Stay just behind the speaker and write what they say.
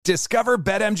Discover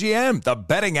BetMGM, the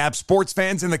betting app sports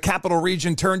fans in the capital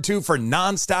region turn to for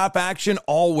nonstop action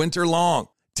all winter long.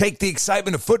 Take the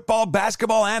excitement of football,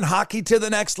 basketball, and hockey to the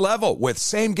next level with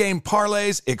same-game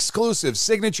parlays, exclusive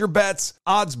signature bets,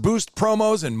 odds boost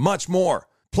promos, and much more.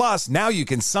 Plus, now you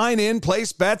can sign in,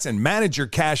 place bets, and manage your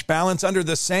cash balance under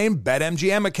the same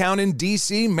BetMGM account in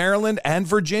D.C., Maryland, and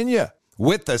Virginia.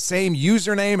 With the same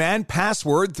username and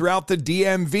password throughout the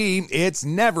DMV, it's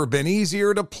never been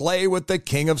easier to play with the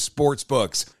king of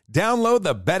sportsbooks. Download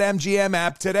the BetMGM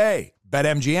app today.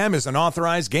 BetMGM is an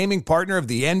authorized gaming partner of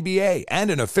the NBA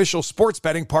and an official sports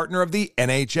betting partner of the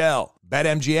NHL.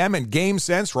 BetMGM and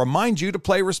GameSense remind you to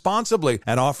play responsibly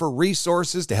and offer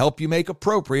resources to help you make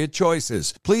appropriate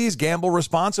choices. Please gamble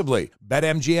responsibly.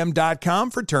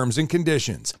 BetMGM.com for terms and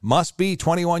conditions. Must be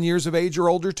 21 years of age or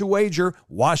older to wager.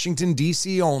 Washington,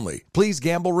 D.C. only. Please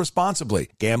gamble responsibly.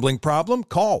 Gambling problem?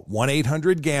 Call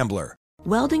 1-800-GAMBLER.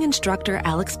 Welding instructor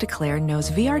Alex DeClaire knows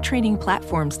VR training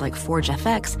platforms like Forge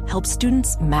FX help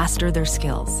students master their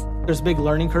skills. There's a big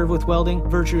learning curve with welding.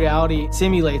 Virtual reality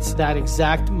simulates that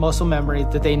exact muscle memory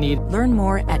that they need. Learn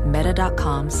more at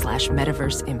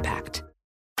meta.com/metaverse impact.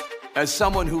 As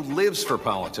someone who lives for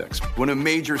politics, when a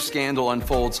major scandal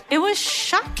unfolds, it was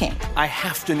shocking. I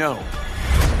have to know,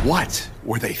 what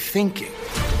were they thinking?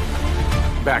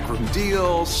 Backroom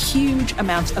deals, huge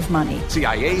amounts of money,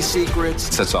 CIA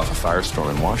secrets, sets off a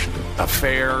firestorm in Washington,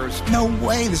 affairs. No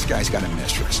way this guy's got a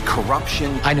mistress.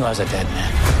 Corruption. I knew I was a dead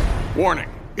man. Warning,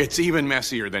 it's even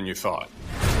messier than you thought.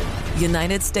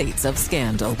 United States of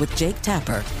Scandal with Jake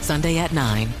Tapper, Sunday at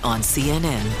 9 on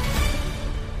CNN.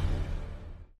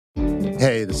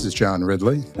 Hey, this is John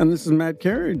Ridley. And this is Matt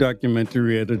Carey,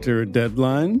 documentary editor at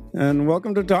Deadline. And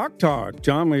welcome to Talk Talk.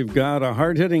 John, we've got a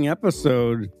hard-hitting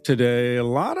episode today. A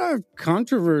lot of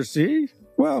controversy.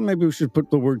 Well, maybe we should put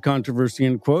the word controversy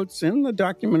in quotes in the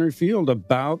documentary field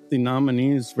about the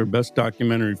nominees for Best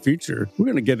Documentary Feature. We're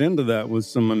going to get into that with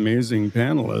some amazing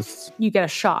panelists. You get a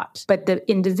shot, but the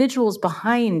individuals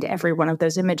behind every one of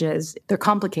those images, they're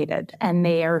complicated and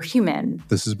they are human.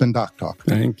 This has been Doc Talk.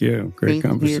 Thank you. Great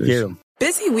conversation. Thank you.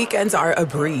 Busy weekends are a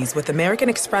breeze with American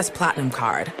Express Platinum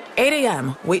Card. 8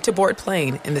 a.m., wait to board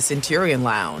plane in the Centurion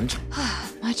Lounge.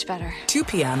 Much better. 2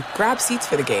 p.m., grab seats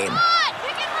for the game.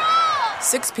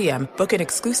 6 p.m., book an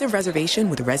exclusive reservation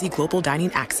with Resi Global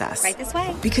Dining Access. Right this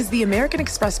way. Because the American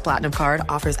Express Platinum Card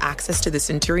offers access to the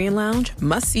Centurion Lounge,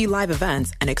 must-see live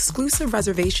events, and exclusive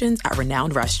reservations at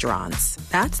renowned restaurants.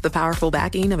 That's the powerful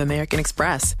backing of American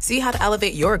Express. See how to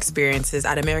elevate your experiences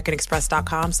at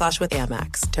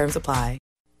americanexpress.com/with-Amex. Terms apply.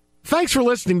 Thanks for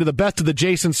listening to the Best of the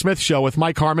Jason Smith Show with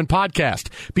Mike Harmon podcast.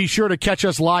 Be sure to catch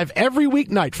us live every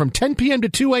weeknight from 10 p.m. to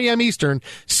 2 a.m. Eastern,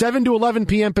 7 to 11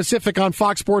 p.m. Pacific on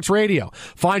Fox Sports Radio.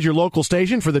 Find your local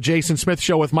station for the Jason Smith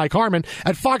Show with Mike Harmon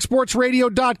at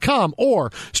foxsportsradio.com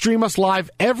or stream us live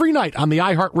every night on the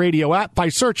iHeartRadio app by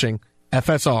searching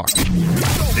FSR.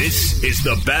 This is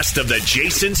the Best of the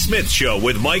Jason Smith Show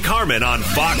with Mike Harmon on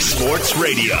Fox Sports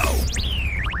Radio.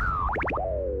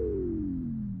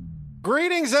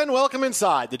 Greetings and welcome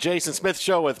inside the Jason Smith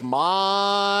Show with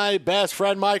my best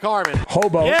friend, Mike Harmon.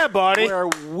 Hobo. Yeah, buddy. Where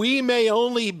we may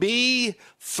only be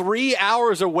 3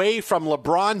 hours away from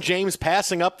LeBron James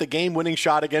passing up the game-winning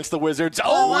shot against the Wizards.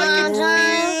 Oh, I can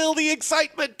feel the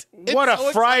excitement. What a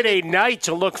Friday night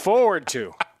to look forward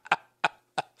to.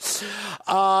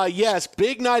 Yes,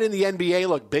 big night in the NBA.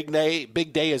 Look, big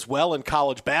day as well in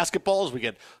college basketball as we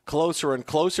get closer and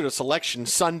closer to Selection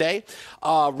Sunday.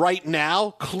 Right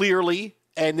now, clearly,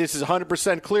 and this is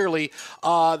 100% clearly,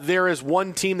 there is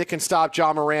one team that can stop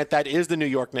Ja Morant. That is the New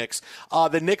York Knicks.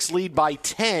 The Knicks lead by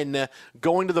 10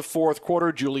 going to the fourth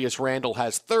quarter. Julius Randle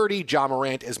has 30. Ja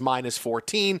Morant is minus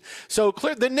 14. So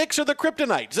clear, the Knicks are the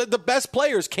kryptonite. The best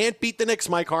players can't beat the Knicks,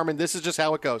 Mike Harmon. This is just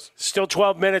how it goes. Still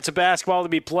 12 minutes of basketball to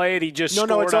be played. He just No,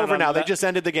 it's over now. They just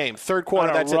ended the game. Third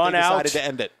quarter, that's it. They decided to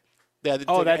end it. Yeah,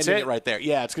 that's it right there.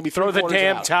 Yeah, it's going to be throw the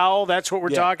damn out. towel. That's what we're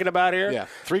talking about here. Yeah,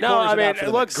 3 quarters. No, I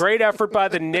mean, look, great effort by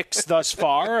the Knicks thus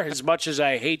far. As much as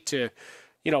I hate to,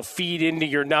 feed into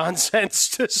your nonsense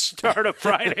to start a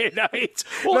Friday night.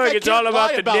 Well, look, it's all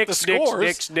about the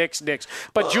Knicks.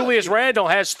 But Julius Randle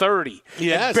has 30.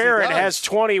 Yes, and Barrett has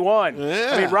 21.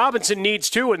 Yeah. I mean, Robinson needs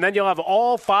 2, and then you'll have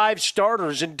all 5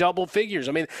 starters in double figures.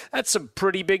 I mean, that's a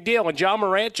pretty big deal. And Ja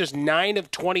Morant just 9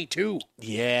 of 22.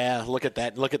 Yeah, look at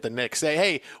that. Look at the Knicks.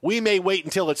 Hey, we may wait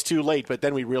until it's too late, but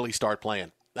then we really start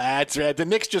playing. That's right. The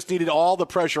Knicks just needed all the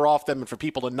pressure off them and for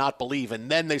people to not believe,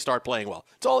 and then they start playing well.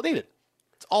 It's all it needed.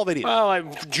 All they need. Well,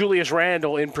 Julius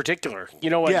Randle in particular. You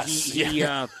know what?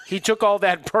 Yes. He took all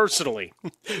that personally.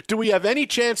 Do we have any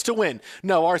chance to win?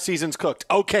 No, our season's cooked.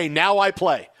 Okay, now I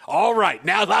play. All right.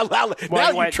 Now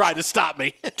you tried to stop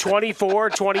me. 24,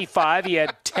 25. He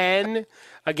had 10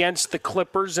 against the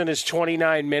Clippers in his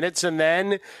 29 minutes, and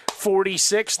then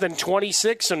 46, then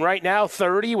 26, and right now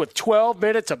 30 with 12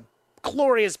 minutes of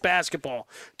glorious basketball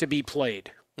to be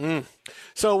played.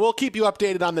 So we'll keep you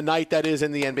updated on the night that is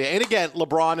in the NBA. And again,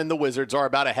 LeBron and the Wizards are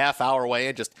about a half hour away,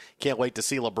 and just can't wait to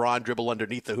see LeBron dribble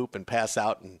underneath the hoop and pass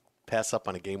out and pass up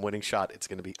on a game-winning shot. It's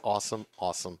going to be awesome.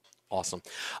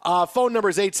 Phone number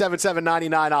is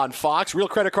 877-99 on Fox. Real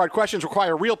credit card questions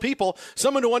require real people,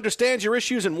 someone who understands your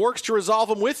issues and works to resolve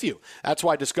them with you. That's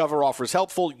why Discover offers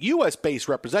helpful U.S.-based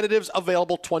representatives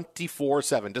available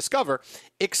 24/7. Discover,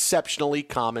 exceptionally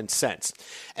common sense.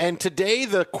 And today,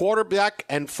 the quarterback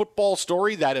and football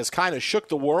story that has kind of shook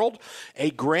the world,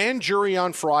 a grand jury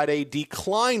on Friday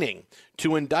declining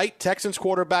to indict Texans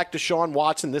quarterback Deshaun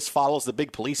Watson. This follows the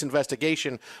big police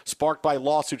investigation sparked by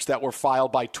lawsuits that were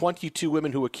filed by 22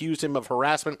 women who accused him of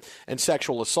harassment and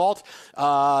sexual assault.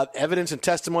 Evidence and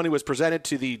testimony was presented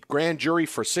to the grand jury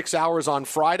for 6 hours on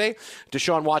Friday.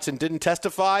 Deshaun Watson didn't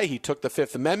testify. He took the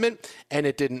Fifth Amendment, and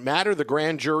it didn't matter. The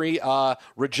grand jury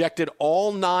rejected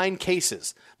all 9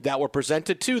 cases that were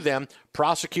presented to them.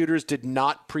 Prosecutors did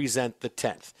not present the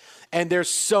 10th. And there's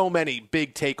so many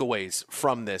big takeaways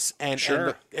from this. And,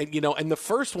 sure. and the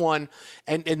first one,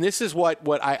 and this is what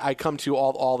I come to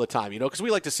all the time, because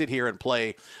we like to sit here and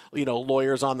play,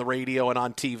 lawyers on the radio and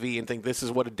on TV and think this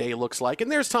is what a day looks like. And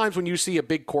there's times when you see a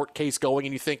big court case going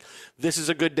and you think this is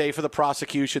a good day for the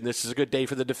prosecution, this is a good day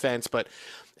for the defense. But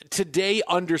today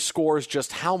underscores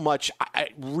just how much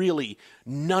really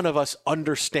none of us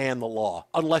understand the law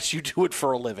unless you do it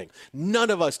for a living. None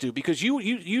of us do, because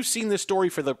you've seen this story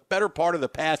for the better part of the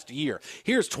past year.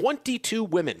 Here's 22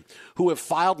 women who have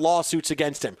filed lawsuits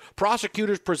against him.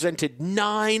 Prosecutors presented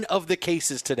 9 of the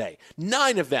cases today,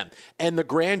 9 of them, and the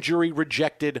grand jury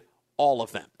rejected all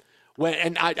of them.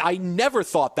 And I never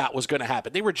thought that was going to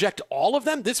happen. They reject all of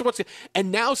them.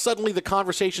 And now suddenly the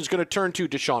conversation is going to turn to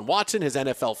Deshaun Watson, his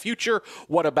NFL future.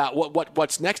 What about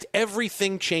what's next?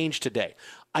 Everything changed today.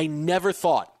 I never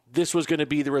thought this was going to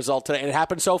be the result today, and it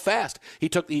happened so fast. He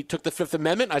took the Fifth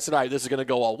Amendment. I said, all right, this is going to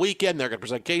go all weekend. They're going to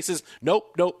present cases.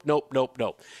 Nope.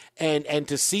 And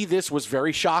to see this was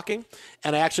very shocking.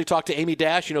 And I actually talked to Amy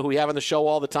Dash, who we have on the show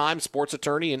all the time, sports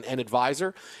attorney and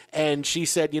advisor. And she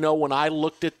said,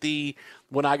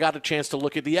 when I got a chance to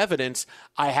look at the evidence,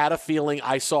 I had a feeling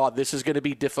I saw this is going to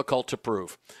be difficult to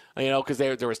prove. Because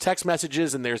there was text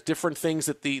messages and there's different things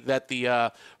that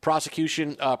the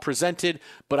prosecution presented,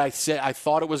 but I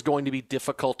thought it was going to be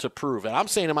difficult to prove. And I'm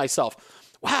saying to myself,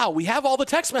 wow, we have all the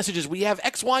text messages. We have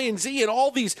X, Y, and Z, and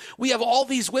we have all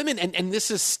these women, and this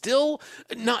is still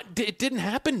not, it didn't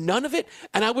happen, none of it.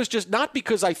 And I was just, not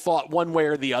because I thought one way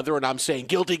or the other, and I'm saying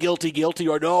guilty,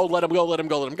 or no, let him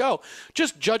go.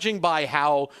 Just judging by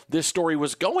how this story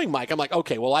was going, Mike, I'm like,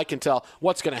 okay, well, I can tell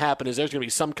what's going to happen is there's going to be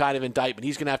some kind of indictment.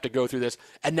 He's going to have to go through this,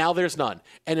 and now there's none.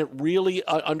 And it really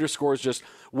underscores just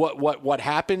what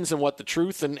happens and what the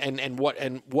truth and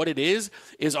what it is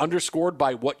underscored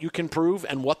by what you can prove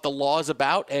and what the law is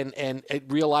about, and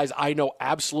realize I know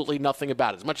absolutely nothing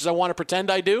about it. As much as I want to pretend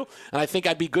I do, and I think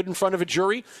I'd be good in front of a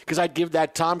jury because I'd give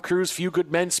that Tom Cruise Few Good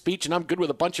Men speech, and I'm good with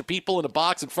a bunch of people in a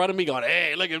box in front of me going,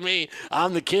 hey, look at me,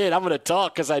 I'm the kid, I'm going to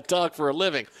talk because I talk for a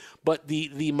living. But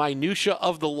the minutia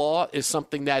of the law is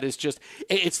something that is just,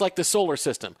 it's like the solar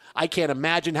system. I can't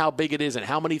imagine how big it is and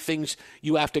how many things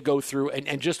you have to go through,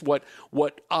 and just what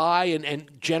I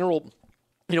and general,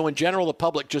 in general, the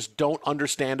public just don't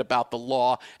understand about the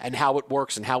law and how it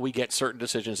works and how we get certain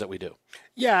decisions that we do.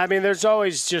 Yeah, I mean, there's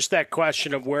always just that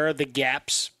question of where are the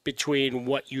gaps between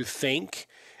what you think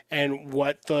and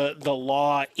what the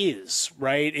law is,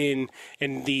 right? In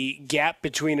the gap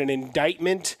between an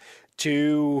indictment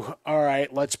to, all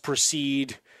right, let's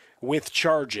proceed with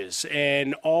charges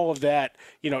and all of that,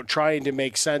 trying to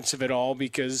make sense of it all,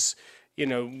 because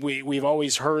we've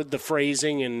always heard the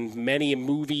phrasing, and many a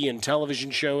movie and television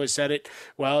show has said it,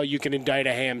 well, you can indict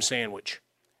a ham sandwich.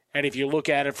 And if you look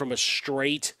at it from a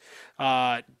straight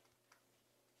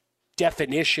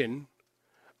definition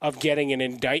of getting an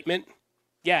indictment,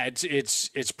 yeah,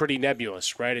 it's pretty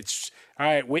nebulous, right? It's, all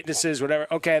right, witnesses, whatever.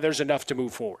 Okay, there's enough to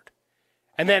move forward.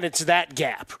 And then it's that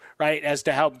gap, right, as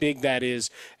to how big that is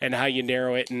and how you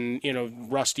narrow it. And,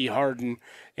 Rusty Hardin,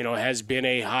 has been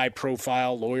a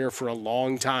high-profile lawyer for a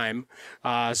long time.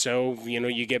 So,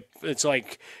 you get, it's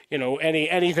like,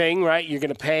 anything, right, you're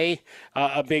going to pay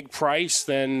a big price,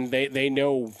 then they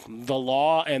know the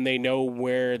law and they know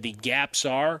where the gaps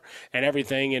are and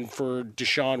everything. And for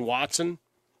Deshaun Watson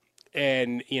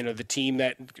and, the team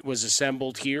that was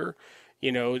assembled here,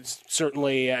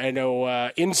 Certainly I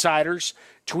know insiders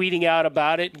tweeting out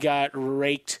about it got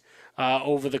raked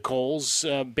over the coals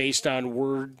based on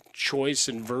word choice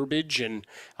and verbiage and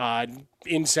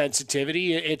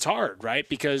insensitivity. It's hard, right?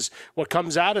 Because what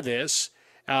comes out of this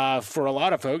for a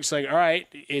lot of folks, like, all right,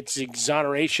 it's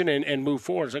exoneration and move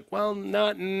forward. It's like, well,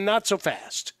 not so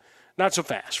fast. Not so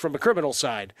fast. From a criminal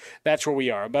side, that's where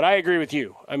we are. But I agree with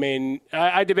you. I mean,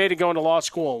 I debated going to law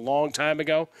school a long time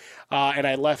ago, and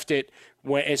I left it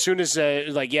as soon as,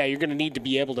 you're going to need to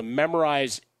be able to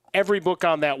memorize every book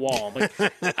on that wall.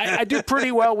 Like, I do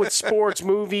pretty well with sports,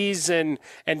 movies, and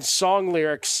song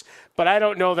lyrics, but I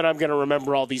don't know that I'm going to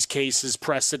remember all these cases,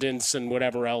 precedents, and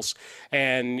whatever else.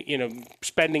 And,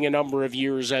 spending a number of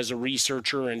years as a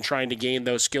researcher and trying to gain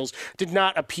those skills did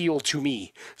not appeal to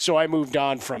me. So I moved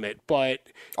on from it. But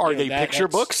are they picture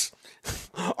books?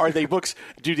 Are they books?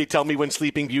 Do they tell me when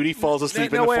Sleeping Beauty falls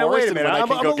asleep in the forest? Wait a minute.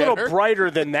 I'm a little brighter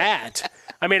than that.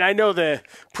 I mean, I know the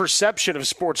perception of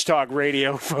sports talk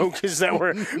radio, folks, is that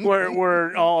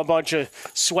we're all a bunch of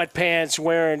sweatpants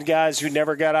wearing guys who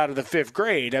never got out of the fifth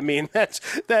grade. I mean,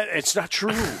 it's not true.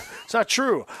 It's not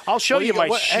true. I'll show you my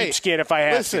sheepskin if I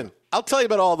have Listen, I'll tell you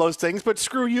about all those things, but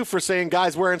screw you for saying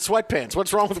guys wearing sweatpants.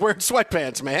 What's wrong with wearing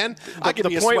sweatpants, man? I could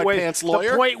be a sweatpants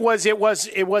lawyer. The point was it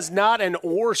was not an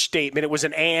or statement. It was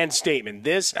an and statement.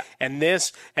 This and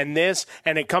this and this,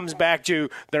 and it comes back to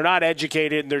they're not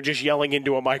educated and they're just yelling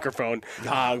into a microphone.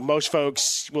 Most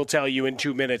folks will tell you in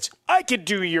 2 minutes, I could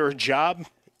do your job.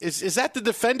 Is that the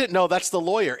defendant? No, that's the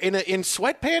lawyer. In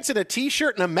sweatpants and a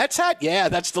T-shirt and a Mets hat? Yeah,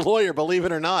 that's the lawyer, believe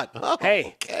it or not. Oh,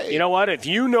 hey, okay. You know what? If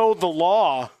you know the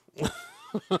law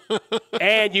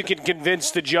and you can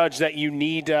convince the judge that you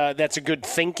need that's a good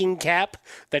thinking cap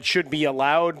that should be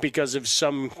allowed because of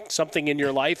something in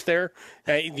your life there,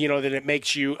 that it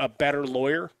makes you a better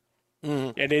lawyer.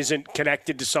 Mm-hmm. And isn't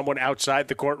connected to someone outside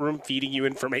the courtroom feeding you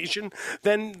information,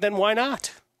 then why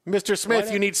not? Mr.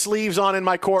 Smith, you need sleeves on in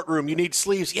my courtroom. You need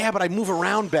sleeves. Yeah, but I move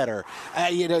around better.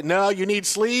 No, you need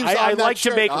sleeves. I like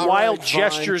to make wild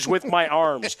gestures with my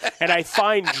arms, and I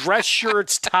find dress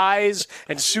shirts, ties,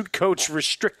 and suit coats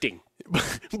restricting.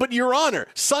 But, Your Honor,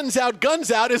 sun's out,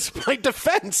 guns out is my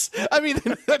defense. I mean,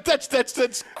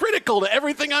 that's critical to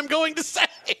everything I'm going to say.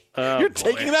 You're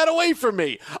taking that away from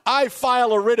me. I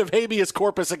file a writ of habeas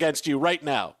corpus against you right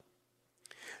now.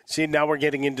 See, now we're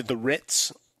getting into the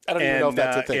writs. I don't even know if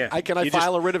that's a thing. Yeah. Can I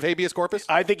file a writ of habeas corpus?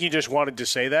 I think you just wanted to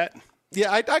say that. Yeah,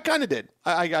 I kind of did.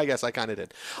 I guess I kind of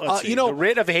did. The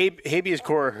writ of habeas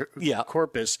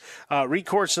corpus,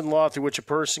 recourse in law through which a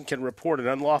person can report an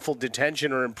unlawful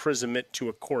detention or imprisonment to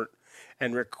a court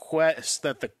and request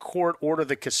that the court order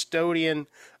the custodian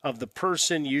of the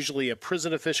person, usually a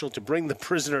prison official, to bring the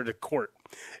prisoner to court.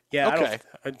 Yeah, okay.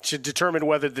 To determine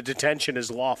whether the detention is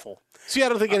lawful. See, I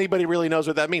don't think anybody really knows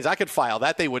what that means. I could file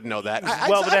that. They wouldn't know that.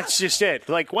 But that's just it.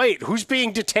 Like, wait, who's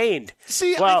being detained?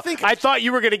 See, I thought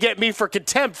you were going to get me for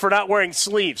contempt for not wearing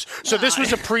sleeves. So this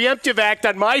was a preemptive act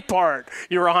on my part,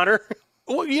 Your Honor.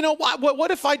 Well, you know,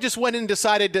 what if I just went and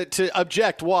decided to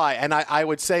object? Why? And I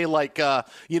would say, like,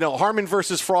 Harmon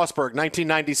versus Frostburg,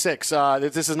 1996.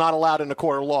 This is not allowed in a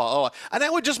court of law. And I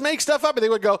would just make stuff up, and they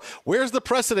would go, where's the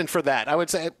precedent for that? I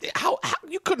would say, how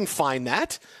you couldn't find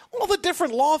that. All the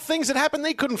different law things that happened,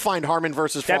 they couldn't find Harmon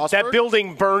versus Frostburg. That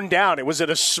building burned down. It was in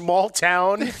a small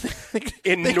town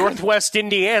in northwest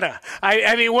Indiana.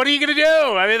 I mean, what are you going to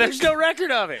do? I mean, there's no record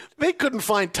of it. They couldn't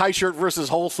find T-shirt versus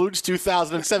Whole Foods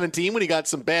 2017 when he got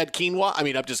some bad quinoa. I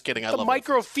mean, I'm just kidding. I love it.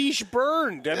 The microfiche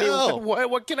burned. I mean,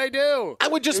 what can I do? I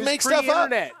would just make stuff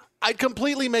up. I'd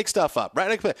completely make stuff up,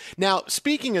 right? Now,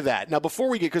 speaking of that, before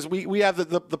we get, because we have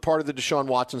the part of the Deshaun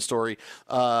Watson story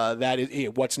that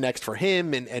is what's next for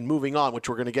him and moving on, which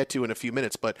we're going to get to in a few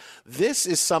minutes. But this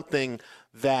is something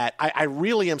that I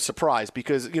really am surprised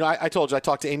because, I told you, I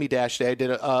talked to Amy Dash today. I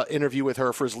did an interview with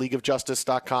her for his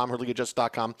LeagueofJustice.com, her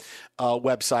LeagueofJustice.com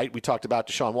website. We talked about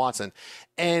Deshaun Watson.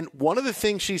 And one of the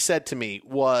things she said to me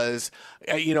was,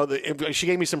 she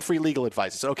gave me some free legal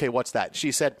advice. I said, okay, what's that?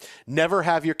 She said, never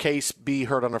have your case be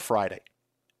heard on a Friday.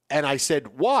 And I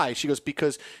said, why? She goes,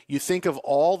 because you think of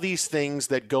all these things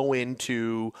that go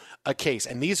into a case,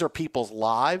 and these are people's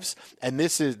lives, and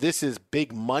this is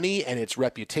big money, and it's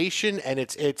reputation, and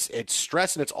it's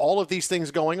stress, and it's all of these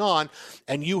things going on,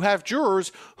 and you have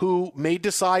jurors who may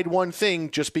decide one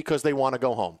thing just because they want to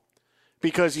go home.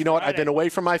 Because, you know what, I've been away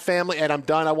from my family, and I'm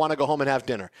done. I want to go home and have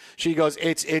dinner. She goes,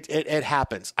 it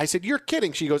happens. I said, you're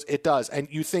kidding. She goes, it does. And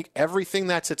you think everything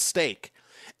that's at stake,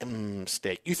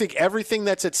 stake. You think everything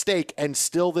that's at stake, and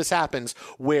still this happens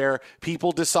where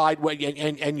people decide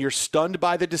and you're stunned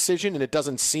by the decision, and it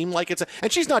doesn't seem like it's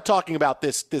and she's not talking about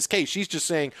this case. She's just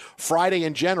saying Friday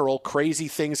in general, crazy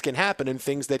things can happen, and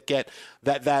things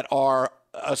that are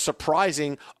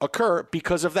surprising occur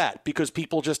because of that, because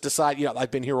people just decide,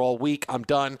 I've been here all week, I'm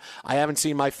done, I haven't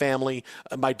seen my family,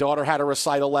 my daughter had a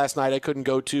recital last night I couldn't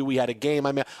go to, we had a game,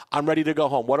 I'm ready to go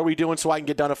home. What are we doing so I can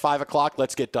get done at 5 o'clock?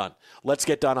 Let's get done,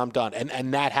 I'm done.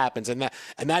 And that happens, and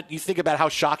that you think about how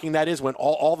shocking that is when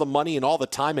all the money and all the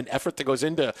time and effort that goes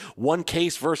into one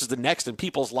case versus the next, and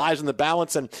people's lives in the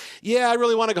balance, and I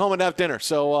really want to go home and have dinner,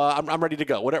 so I'm ready to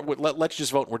go. Whatever, let's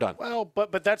just vote and we're done. Well,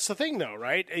 but that's the thing though,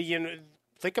 right?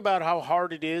 Think about how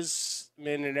hard it is,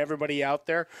 and everybody out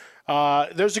there.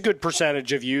 There's a good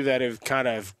percentage of you that have kind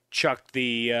of chucked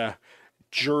the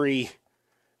jury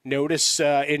notice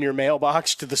in your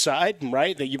mailbox to the side,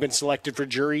 right? That you've been selected for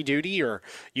jury duty, or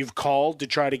you've called to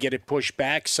try to get it pushed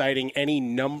back, citing any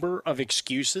number of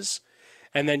excuses.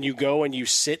 And then you go and you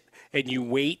sit and you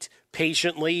wait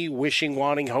patiently, wishing,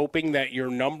 wanting, hoping that your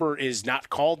number is not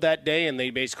called that day, and they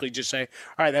basically just say,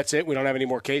 all right, that's it, we don't have any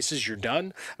more cases, you're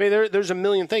done. I mean, there's a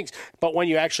million things. But when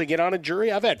you actually get on a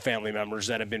jury, I've had family members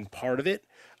that have been part of it.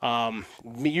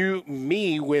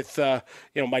 Me with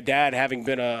my dad having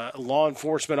been a law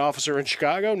enforcement officer in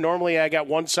Chicago, normally I got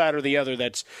one side or the other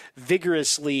that's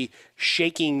vigorously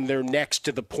shaking their necks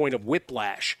to the point of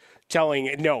whiplash,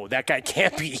 telling, no, that guy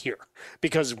can't be here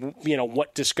because,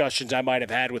 what discussions I might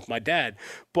have had with my dad.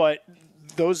 But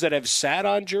those that have sat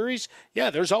on juries,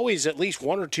 there's always at least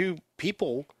one or two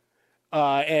people,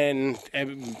 and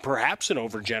perhaps an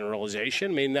overgeneralization.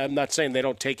 I mean, I'm not saying they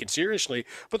don't take it seriously,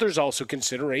 but there's also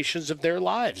considerations of their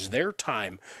lives, their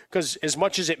time. Because as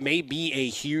much as it may be a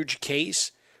huge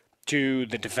case to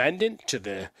the defendant, to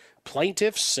the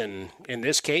plaintiffs, and in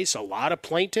this case, a lot of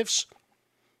plaintiffs,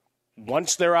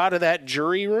 once they're out of that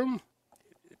jury room,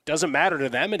 it doesn't matter to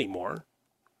them anymore,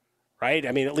 right?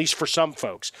 I mean, at least for some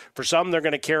folks. For some, they're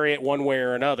going to carry it one way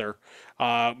or another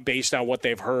based on what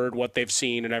they've heard, what they've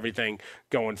seen, and everything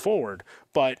going forward.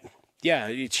 But,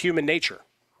 it's human nature,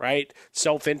 right?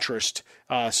 Self-interest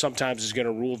sometimes is going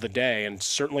to rule the day, and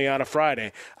certainly on a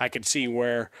Friday, I could see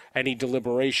where any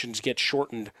deliberations get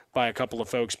shortened by a couple of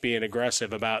folks being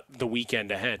aggressive about the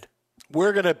weekend ahead.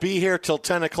 We're going to be here till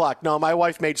 10 o'clock. No, my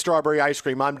wife made strawberry ice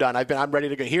cream. I'm done. I'm ready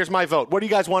to go. Here's my vote. What do you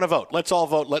guys want to vote? Let's all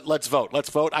vote. Let's vote. Let's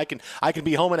vote. I can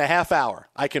be home in a half hour.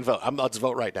 I can vote. Let's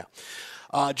vote right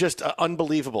now. Just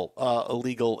unbelievable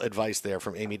legal advice there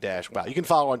from Amy Dash. Wow. You can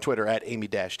follow her on Twitter at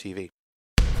Amy-TV.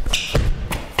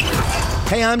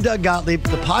 Hey, I'm Doug Gottlieb.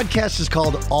 The podcast is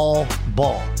called All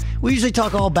Ball. We usually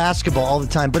talk all basketball all the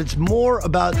time, but it's more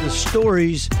about the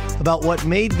stories about what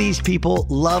made these people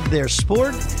love their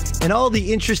sport and all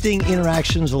the interesting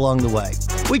interactions along the way.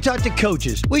 We talk to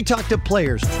coaches. We talk to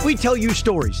players. We tell you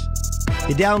stories.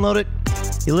 You download it.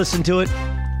 You listen to it.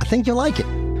 I think you'll like it.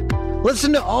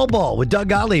 Listen to All Ball with Doug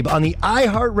Gottlieb on the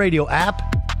iHeartRadio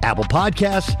app, Apple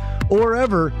Podcasts, or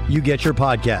wherever you get your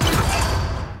podcasts.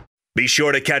 Be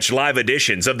sure to catch live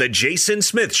editions of The Jason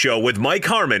Smith Show with Mike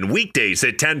Harmon weekdays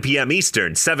at 10 p.m.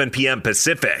 Eastern, 7 p.m.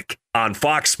 Pacific on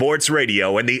Fox Sports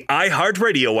Radio and the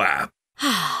iHeartRadio app.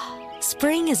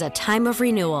 Spring is a time of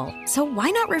renewal, so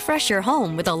why not refresh your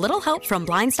home with a little help from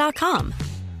Blinds.com?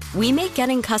 We make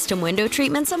getting custom window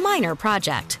treatments a minor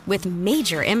project with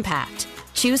major impact.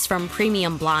 Choose from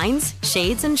premium blinds,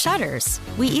 shades, and shutters.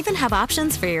 We even have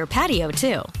options for your patio,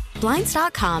 too.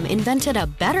 Blinds.com invented a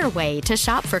better way to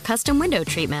shop for custom window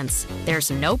treatments. There's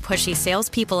no pushy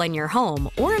salespeople in your home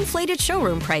or inflated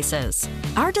showroom prices.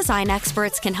 Our design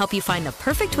experts can help you find the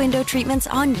perfect window treatments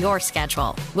on your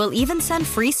schedule. We'll even send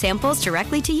free samples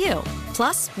directly to you.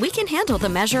 Plus, we can handle the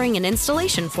measuring and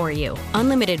installation for you.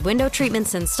 Unlimited window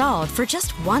treatments installed for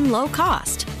just one low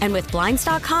cost. And with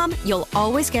Blinds.com, you'll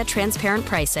always get transparent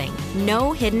pricing.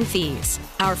 No hidden fees.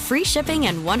 Our free shipping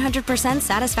and 100%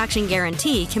 satisfaction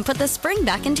guarantee can put the spring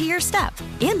back into your step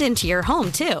and into your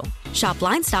home, too. Shop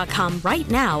Blinds.com right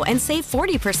now and save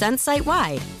 40%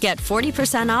 site-wide. Get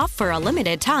 40% off for a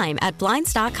limited time at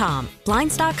Blinds.com.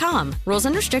 Blinds.com. Rules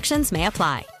and restrictions may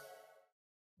apply.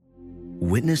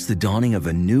 Witness the dawning of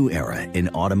a new era in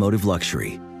automotive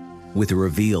luxury with a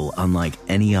reveal unlike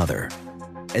any other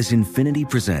as Infiniti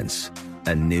presents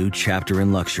a new chapter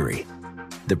in luxury,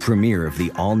 the premiere of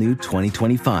the all-new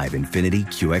 2025 Infiniti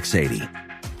QX80.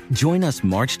 Join us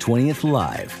March 20th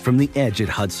live from the Edge at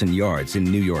Hudson Yards in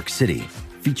New York City,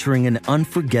 featuring an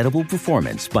unforgettable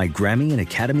performance by Grammy and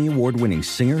Academy Award-winning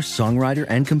singer, songwriter,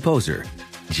 and composer,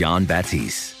 Jon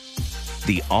Batiste.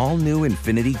 The all-new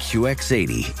Infiniti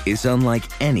QX80 is unlike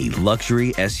any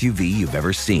luxury SUV you've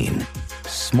ever seen.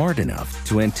 Smart enough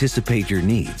to anticipate your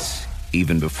needs,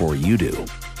 even before you do.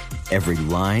 Every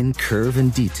line, curve,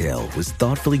 and detail was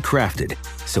thoughtfully crafted,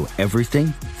 so everything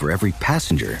for every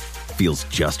passenger feels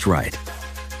just right.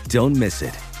 Don't miss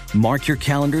it. Mark your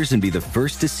calendars and be the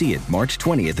first to see it March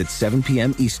 20th at 7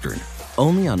 p.m. Eastern,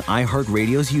 only on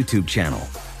iHeartRadio's YouTube channel.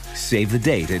 Save the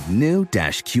date at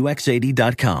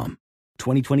new-QX80.com.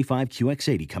 2025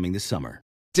 QX80 coming this summer.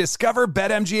 Discover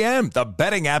BetMGM, the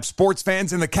betting app sports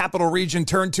fans in the capital region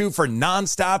turn to for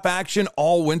nonstop action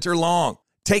all winter long.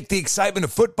 Take the excitement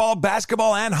of football,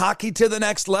 basketball, and hockey to the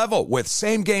next level with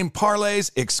same-game parlays,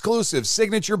 exclusive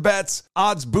signature bets,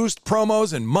 odds boost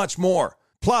promos, and much more.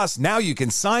 Plus, now you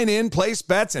can sign in, place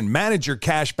bets, and manage your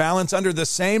cash balance under the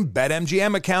same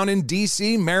BetMGM account in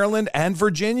D.C., Maryland, and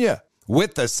Virginia.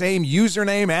 With the same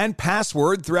username and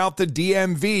password throughout the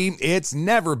DMV, it's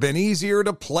never been easier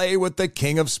to play with the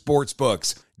king of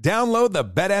sportsbooks. Download the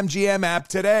BetMGM app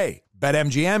today.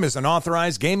 BetMGM is an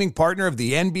authorized gaming partner of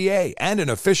the NBA and an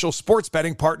official sports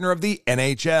betting partner of the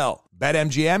NHL.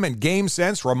 BetMGM and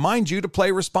GameSense remind you to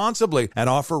play responsibly and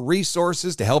offer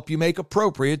resources to help you make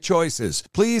appropriate choices.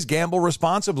 Please gamble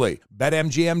responsibly.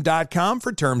 BetMGM.com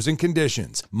for terms and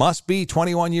conditions. Must be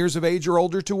 21 years of age or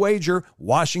older to wager.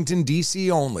 Washington,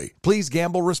 D.C. only. Please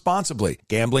gamble responsibly.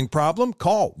 Gambling problem?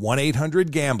 Call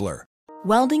 1-800-GAMBLER.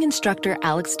 Welding instructor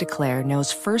Alex DeClaire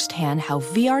knows firsthand how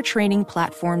VR training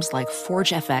platforms like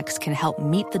ForgeFX can help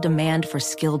meet the demand for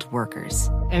skilled workers.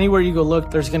 Anywhere you go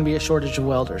look, there's going to be a shortage of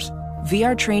welders.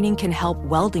 VR training can help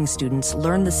welding students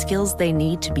learn the skills they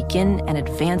need to begin and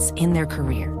advance in their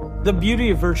career. The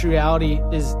beauty of virtual reality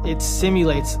is it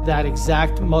simulates that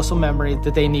exact muscle memory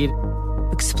that they need.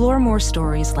 Explore more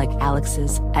stories like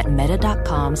Alex's at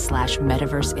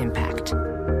meta.com/metaverseimpact.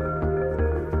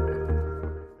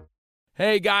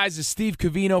 Hey guys, it's Steve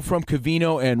Covino from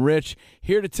Covino and Rich,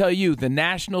 here to tell you the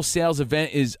national sales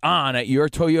event is on at your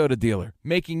Toyota dealer,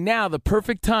 making now the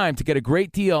perfect time to get a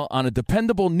great deal on a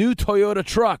dependable new Toyota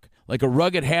truck, like a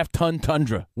rugged half-ton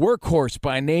Tundra. Workhorse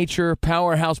by nature,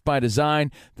 powerhouse by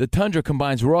design, the Tundra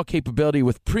combines raw capability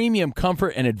with premium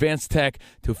comfort and advanced tech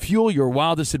to fuel your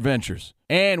wildest adventures.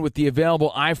 And with the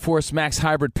available iForce Max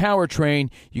hybrid powertrain,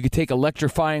 you can take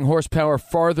electrifying horsepower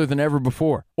farther than ever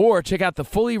before. Or check out the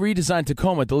fully redesigned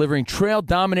Tacoma, delivering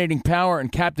trail-dominating power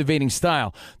and captivating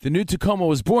style. The new Tacoma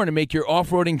was born to make your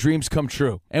off-roading dreams come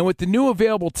true. And with the new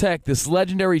available tech, this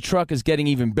legendary truck is getting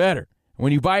even better.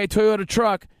 When you buy a Toyota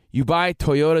truck, you buy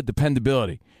Toyota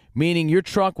dependability, meaning your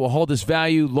truck will hold its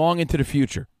value long into the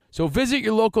future. So visit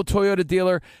your local Toyota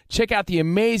dealer. Check out the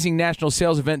amazing national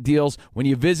sales event deals when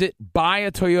you visit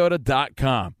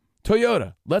buyatoyota.com.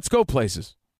 Toyota, let's go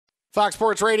places. Fox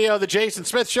Sports Radio, the Jason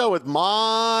Smith Show with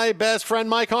my best friend,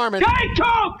 Mike Harmon. Hey,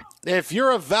 talk! If you're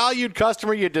a valued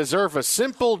customer, you deserve a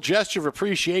simple gesture of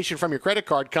appreciation from your credit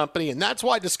card company, and that's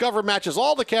why Discover matches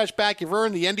all the cash back you've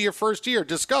earned the end of your first year.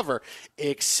 Discover,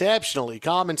 exceptionally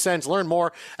common sense. Learn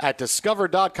more at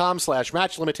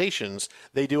discover.com/match limitations.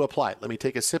 They do apply. Let me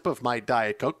take a sip of my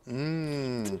Diet Coke.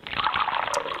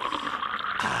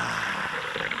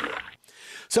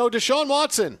 So Deshaun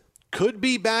Watson could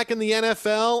be back in the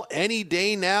NFL any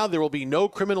day now. There will be no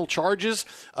criminal charges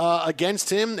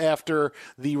against him after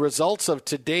the results of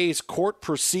today's court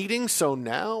proceedings. So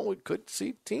now we could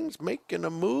see teams making a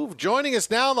move. Joining us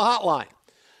now on the hotline,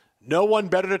 no one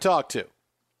better to talk to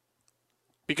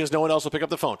because no one else will pick up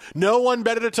the phone. No one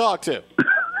better to talk to.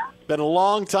 Been a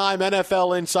long-time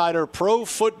NFL insider, Pro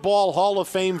Football Hall of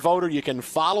Fame voter. You can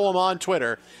follow him on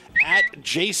Twitter at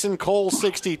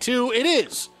JasonCole62. It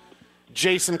is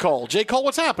Jason Cole. J. Cole,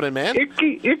 what's happening, man?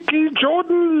 Icky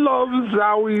Jordan loves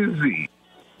Zowie Z.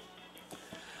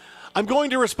 I'm going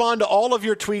to respond to all of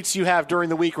your tweets you have during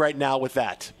the week right now with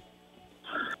that.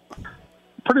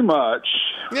 Pretty much.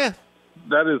 Yeah.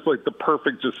 That is like the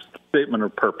perfect just statement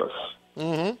of purpose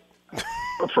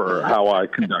for how I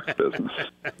conduct business.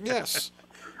 Yes.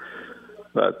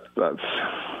 That's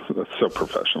so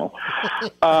professional.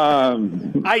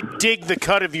 I dig the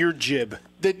cut of your jib.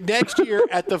 The next year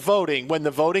at the voting, when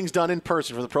the voting's done in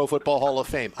person for the Pro Football Hall of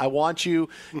Fame, I want you,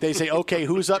 they say, okay,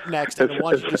 who's up next? And I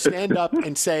want you to stand up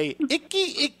and say,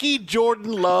 Icky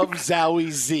Jordan loves Zowie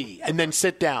Z, and then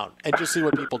sit down and just see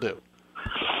what people do.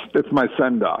 It's my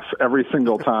send-off. Every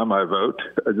single time I vote,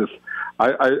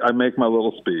 I make my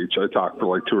little speech. I talk for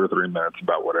like 2 or 3 minutes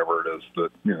about whatever it is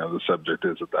that, the subject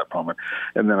is at that moment.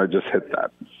 And then I just hit that.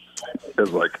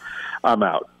 It's like, I'm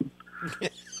out.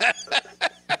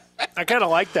 I kind of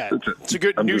like that. It's a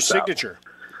good new signature.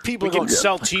 People can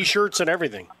sell T-shirts and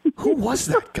everything. Who was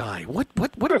that guy?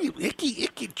 What are you, Icky?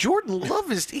 Jordan Love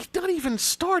he's not even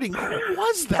starting. Who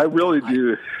was that? I really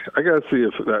do. I got to see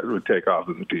if that would take off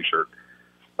as a T-shirt.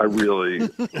 I really,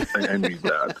 I need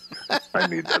that. I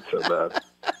need that so bad.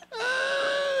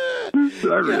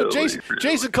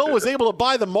 Jason Cole was able to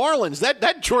buy the Marlins.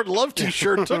 That Jordan Love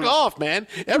T-shirt took off, man.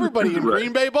 Everybody in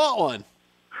Green Bay bought one.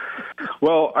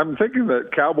 Well, I'm thinking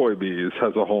that Cowboy Bees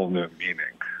has a whole new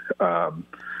meaning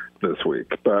this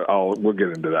week, but we'll get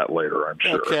into that later, I'm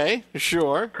sure. Okay,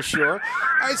 sure. All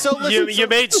right, so listen, you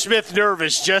made Smith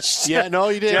nervous just you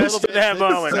did just in that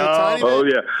moment.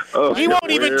 He won't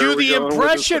even do the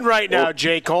impression right now,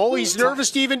 J. Cole. He's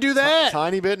nervous to even do that.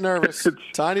 Tiny bit nervous. It's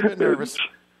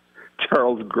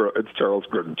Charles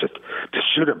Grodin. Just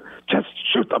shoot him. Just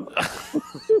shoot them.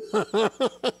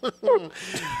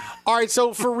 All right,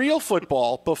 so for real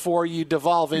football, before you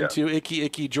devolve into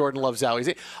Icky Jordan Loves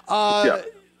Zowie,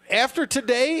 after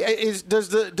today, does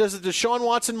the Deshaun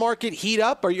Watson market heat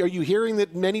up? Are you hearing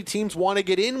that many teams want to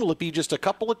get in? Will it be just a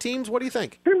couple of teams? What do you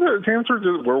think? Teams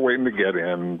we're waiting to get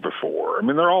in before. I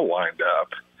mean, they're all lined up.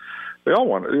 They all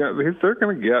want to. They're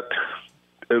going to get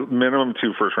a minimum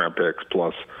 2 first-round picks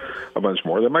plus a bunch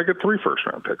more. They might get 3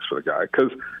 first-round picks for the guy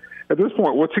because at this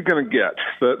point, what's he going to get?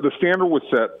 The standard was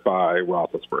set by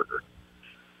Roethlisberger.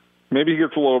 Maybe he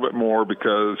gets a little bit more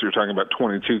because you're talking about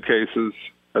 22 cases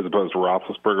as opposed to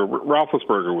Roethlisberger.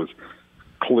 Roethlisberger was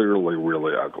clearly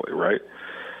really ugly, right?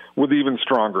 With even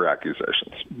stronger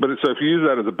accusations. But so if you use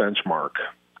that as a benchmark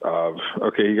of,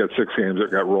 okay, you got 6 games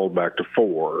that got rolled back to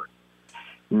 4,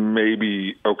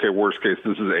 maybe, okay, worst case,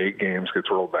 this is 8 games, gets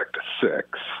rolled back to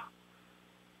 6.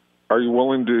 Are you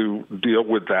willing to deal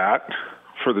with that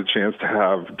for the chance to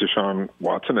have Deshaun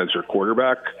Watson as your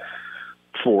quarterback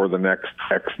for the next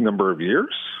X number of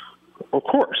years? Of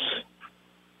course.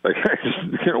 Like,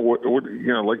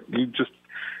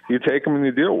 you take them and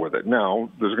you deal with it.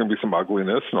 Now, there's going to be some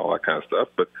ugliness and all that kind of stuff,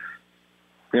 but,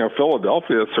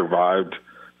 Philadelphia survived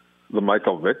the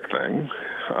Michael Vick thing.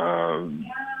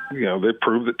 They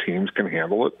proved that teams can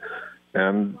handle it.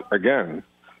 And, again,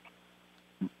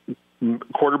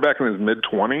 quarterback in his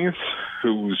mid-20s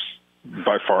who's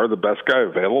by far the best guy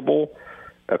available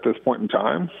at this point in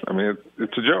time, I mean,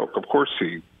 it's a joke. Of course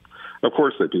they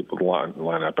people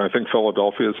line up. And I think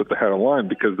Philadelphia is at the head of the line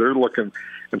because they're looking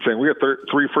and saying, we got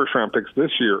 3 first-round picks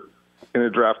this year in a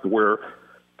draft where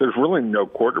there's really no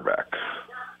quarterback.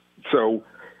 So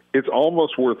it's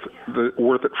almost worth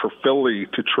it for Philly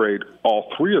to trade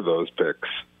all 3 of those picks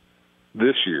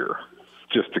this year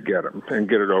just to get them and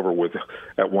get it over with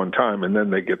at one time, and then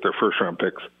they get their first-round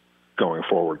picks going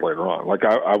forward later on. Like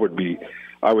I would do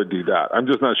that. I'm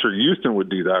just not sure Houston would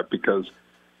do that because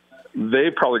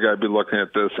they probably got to be looking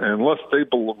at this, and unless they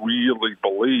really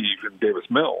believe in Davis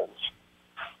Mills,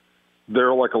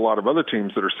 they're like a lot of other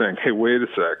teams that are saying, hey, wait a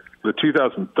sec, the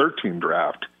 2013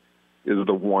 draft is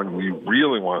the one we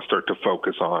really want to start to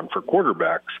focus on for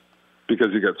quarterbacks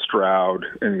because you got Stroud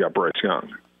and you got Bryce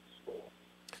Young.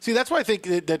 See, that's why I think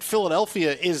that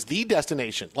Philadelphia is the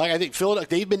destination. Like, I think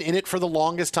they've been in it for the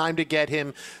longest time to get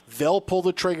him. They'll pull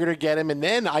the trigger to get him. And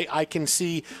then I can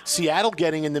see Seattle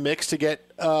getting in the mix to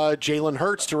get Jalen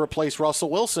Hurts to replace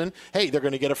Russell Wilson. Hey, they're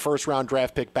going to get a first-round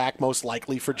draft pick back most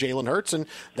likely for Jalen Hurts, and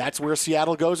that's where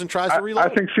Seattle goes and tries to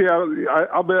reload. I think Seattle –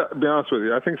 I'll be honest with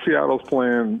you. I think Seattle's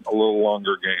playing a little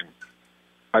longer game.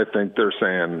 I think they're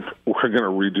saying we're going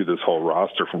to redo this whole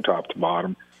roster from top to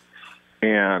bottom.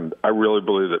 And I really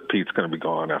believe that Pete's going to be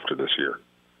gone after this year.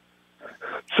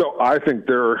 So I think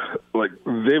they've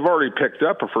already picked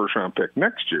up a first-round pick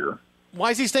next year.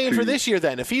 Why is he staying for this year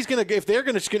then? If you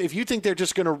think they're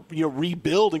just going to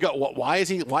rebuild and go, why is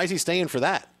he staying for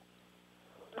that?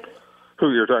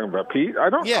 Who you're talking about, Pete? I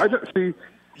don't see.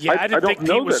 Yeah, I didn't think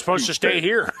Pete was supposed to stay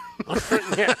here. I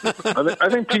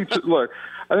think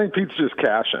Pete's just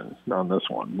cashing on this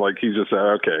one. Like, he just said,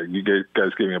 okay, you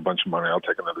guys give me a bunch of money, I'll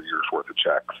take another year's worth of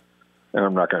checks, and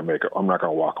I'm not going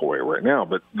to walk away right now.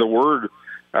 But the word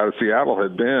out of Seattle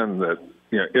had been that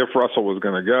if Russell was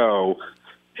going to go,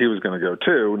 he was going to go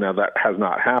too. Now that has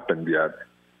not happened yet.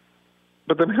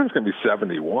 But the man's going to be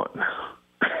 71.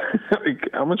 Like,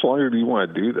 how much longer do you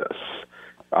want to do this?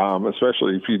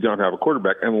 Especially if you don't have a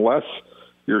quarterback, unless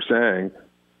you're saying,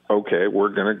 okay, we're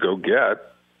going to go get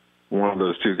one of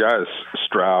those 2 guys,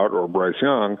 Stroud or Bryce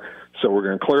Young, so we're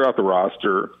going to clear out the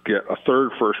roster, get a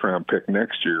 3rd first-round pick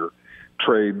next year,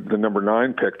 trade the number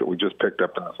 9 pick that we just picked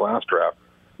up in this last draft.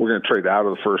 We're going to trade out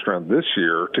of the first round this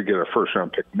year to get a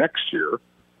first-round pick next year.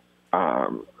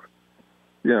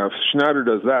 If Schneider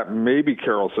does that, maybe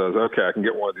Carroll says, okay, I can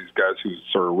get one of these guys who's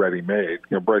sort of ready-made.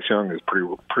 Bryce Young is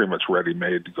pretty much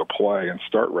ready-made to go play and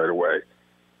start right away.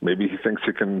 maybe he thinks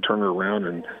he can turn it around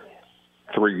in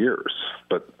 3 years.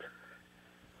 But,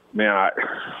 man, I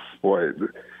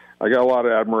got a lot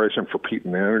of admiration for Pete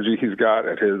and the energy he's got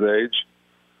at his age.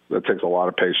 That takes a lot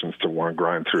of patience to want to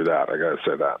grind through that. I got to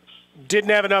say that. Didn't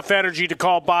have enough energy to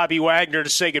call Bobby Wagner to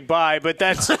say goodbye, but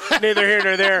that's neither here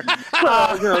nor there.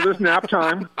 Well, there's nap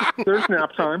time. There's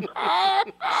nap time.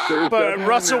 But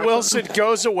Russell Wilson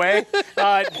goes away.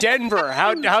 Denver,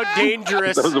 how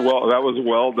dangerous? That was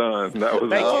well done. That was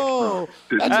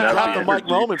that's not the Mike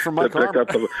moment from Mike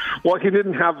Harmon. Well, he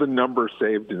didn't have the number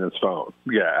saved in his phone.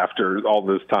 Yeah, after all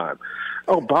this time.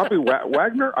 Oh, Bobby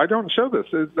Wagner, I don't show this.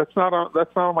 That's not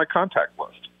on my contact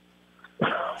list.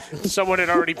 Someone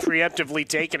had already preemptively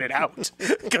taken it out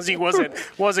because he wasn't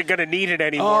going to need it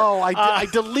anymore. Oh, I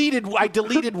deleted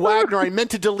Wagner. I meant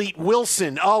to delete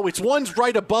Wilson. Oh, one's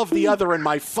right above the other in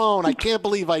my phone. I can't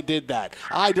believe I did that.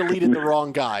 I deleted the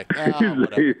wrong guy.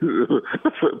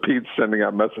 Pete's sending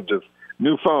out messages.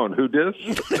 New phone. Who dis?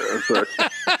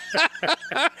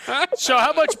 So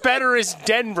how much better is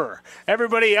Denver?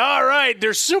 Everybody, all right,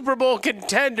 they're Super Bowl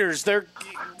contenders.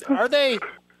 Are they?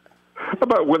 How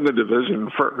about win the division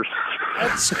first?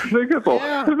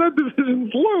 That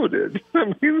division's loaded. I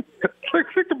mean,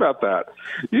 think about that.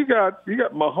 You got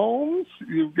Mahomes.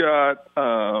 You've got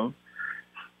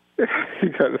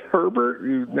Herbert.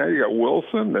 Now you got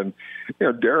Wilson, and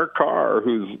Derek Carr,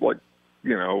 who's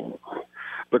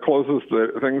the closest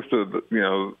things to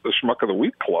the Schmuck of the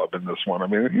Week club in this one. I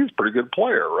mean, he's a pretty good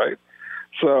player, right?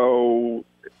 So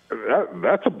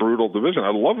that's a brutal division. I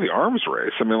love the arms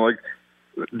race. I mean,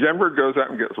 Denver goes out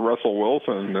and gets Russell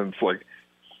Wilson, and it's like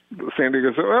San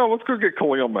Diego says, well, let's go get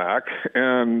Khalil Mack.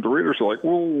 And the Raiders are like,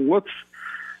 well, let's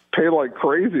pay like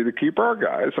crazy to keep our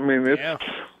guys. I mean, it's,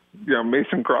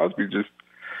 Mason Crosby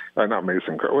not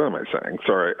Mason Crosby, what am I saying?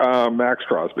 Sorry. Max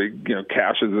Crosby,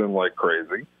 cashes in like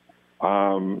crazy.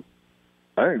 The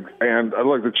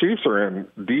Chiefs are in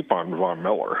deep on Von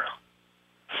Miller.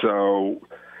 So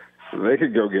they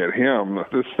could go get him.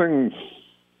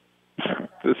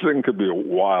 This thing could be a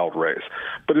wild race,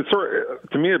 but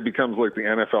to me, it becomes like the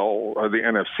NFL or the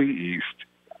NFC East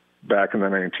back in the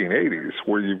 1980s,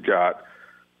 where you've got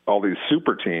all these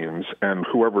super teams, and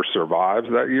whoever survives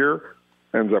that year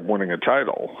ends up winning a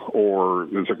title, or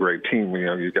is a great team.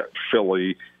 You got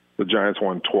Philly, the Giants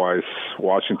won twice,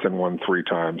 Washington won 3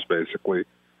 times, basically,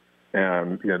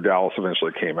 and Dallas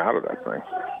eventually came out of that thing.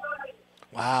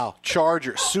 Wow.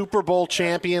 Chargers, Super Bowl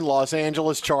champion, Los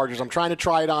Angeles Chargers. I'm trying to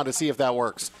try it on to see if that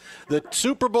works. The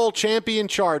Super Bowl champion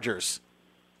Chargers.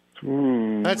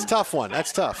 That's a tough one.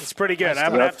 That's tough. It's pretty good.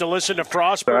 I'm going to have to listen to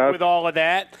Frostberg with all of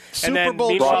that. Super Bowl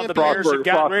meanwhile, the Bears have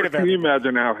gotten rid of Can you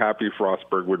imagine how happy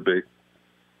Frostberg would be?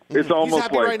 It's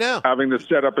almost like having to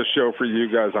set up a show for you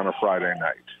guys on a Friday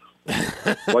night.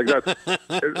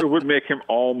 It would make him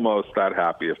almost that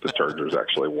happy if the Chargers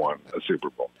actually won a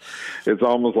Super Bowl. It's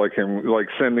almost like him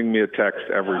sending me a text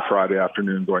every Friday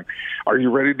afternoon going, are you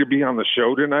ready to be on the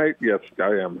show tonight? Yes, I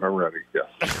am. I'm ready. Yes.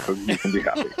 You can be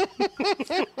happy.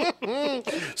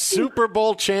 Super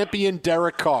Bowl champion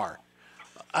Derek Carr.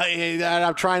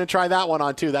 I'm trying to try that one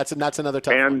on too. That's another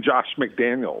tough one. Josh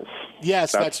McDaniels.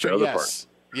 Yes, that's true. Yes. Part.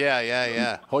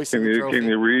 Yeah. Hoisting the trophy. Can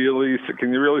you really?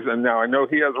 And now I know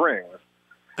he has rings.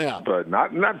 Yeah, but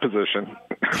not in that position.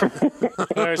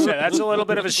 That's a little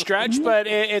bit of a stretch, but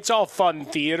it's all fun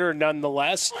theater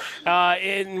nonetheless.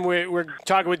 And we're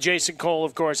talking with Jason Cole,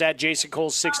 of course, at Jason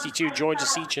Cole62. Joins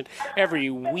us each and every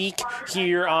week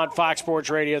here on Fox Sports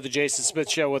Radio, the Jason Smith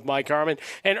Show with Mike Harmon.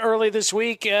 And early this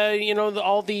week,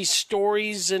 all these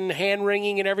stories and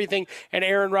hand-wringing and everything, and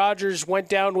Aaron Rodgers went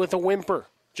down with a whimper.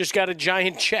 Just got a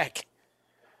giant check.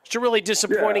 It's a really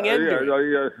disappointing ending.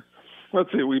 Yeah. Let's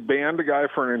see. We banned a guy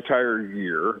for an entire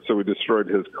year, so we destroyed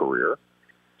his career.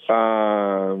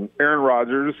 Aaron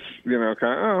Rodgers, I'm going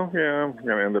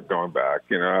to end up going back,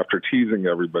 after teasing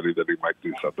everybody that he might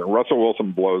do something. Russell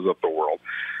Wilson blows up the world.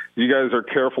 You guys are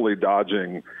carefully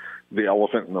dodging the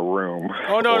elephant in the room.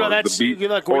 Oh, no, that's the bee,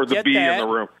 or the bee in the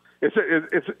room. Is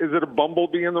it a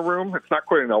bumblebee in the room? It's not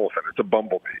quite an elephant. It's a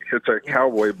bumblebee. It's a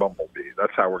cowboy bumblebee.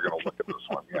 That's how we're going to look at this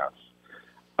one, yes.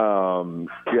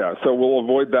 So we'll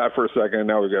avoid that for a second.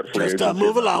 Now we've got free agency. Just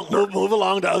move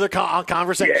along to other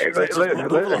conversations.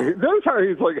 Notice how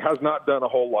he's has not done a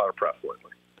whole lot of press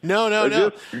lately. No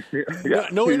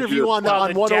interview on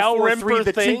 104.3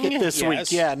 The Ticket this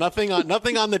week. Yeah, nothing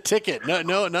on the ticket.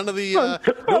 No, none of the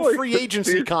no free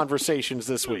agency conversations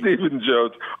this week. Stephen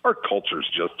Jones, our culture's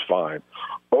just fine.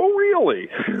 Oh, really?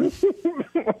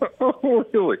 Oh,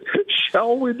 really?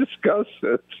 Shall we discuss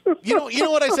it? You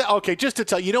know what I said? Okay, just to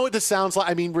tell you, know what this sounds like?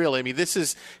 I mean, really, this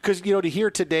is because, to hear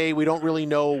today, we don't really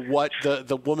know what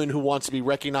the woman who wants to be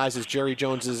recognized as Jerry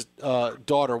Jones's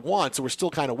daughter wants, so we're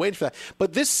still kind of waiting for that.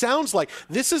 But this sounds like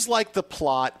this is like the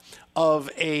plot of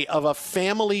a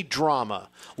family drama.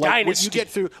 Like you get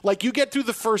through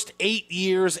the first 8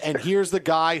 years, and here's the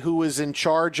guy who is in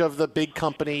charge of the big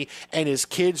company, and his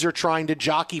kids are trying to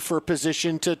jockey for a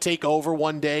position to take over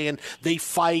one day, and they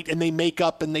fight and they make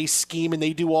up and they scheme and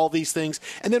they do all these things.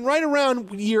 And then right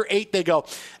around year 8, they go,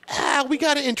 we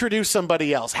got to introduce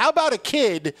somebody else. How about a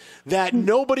kid that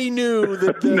nobody knew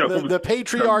the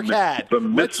patriarch had? The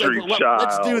mystery child.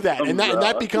 Let's do that. And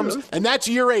that becomes, and that's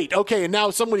year 8. Okay, and now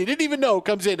someone you didn't even know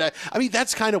comes in.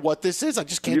 That's kind of what this is. I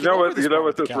just can't. You know what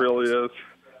this really is?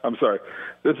 I'm sorry.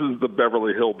 This is the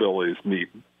Beverly Hillbillies meet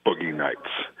Boogie Nights.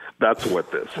 That's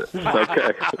what this is.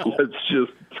 Okay, let's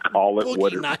just call it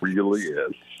what it really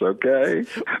is. Okay,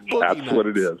 that's what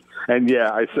it is. And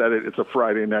yeah, I said it. It's a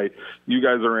Friday night. You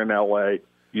guys are in LA.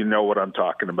 You know what I'm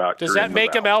talking about. Does that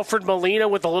make him Alfred Molina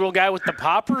with the little guy with the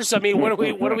poppers? I mean, what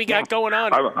do we got going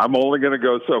on? I'm only going to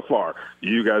go so far.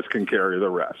 You guys can carry the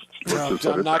rest. No,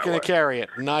 I'm not going to carry it.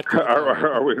 We're not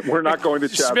going to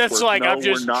Chatsworth. Smith's like, I'm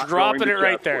just dropping it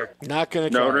right there. Not going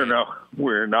to carry it. No.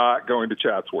 We're not going to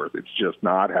Chatsworth. It's just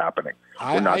not happening.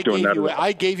 We're not doing that.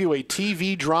 I gave you a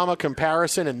TV drama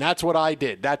comparison, and that's what I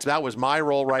did. That was my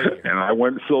role right here. And I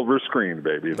went silver screen,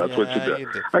 baby. That's what you did.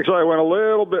 Actually, I went a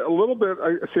little bit.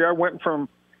 I went from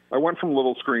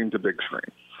little screen to big screen.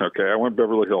 Okay, I went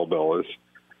Beverly Hillbillies,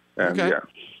 and All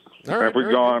right, have we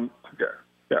gone? Okay.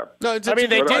 Yeah. No, they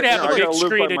did have a big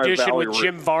screen edition with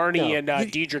Jim Varney and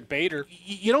Diedrich Bader.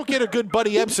 You don't get a good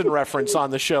Buddy Ebsen reference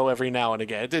on the show every now and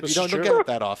again. You don't get it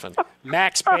that often.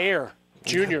 Max Baer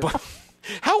Jr.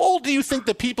 How old do you think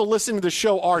the people listening to the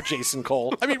show are, Jason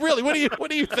Cole? I mean, really, what do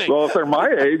you think? Well, if they're my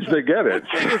age, they get it.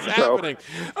 It's happening.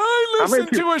 I listen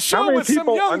to a show with some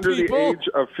young people. How many people under the age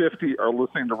of 50 are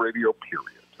listening to radio,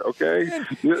 period? Okay?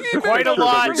 Quite a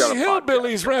lot.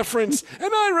 Hillbillies reference,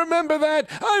 and I remember that.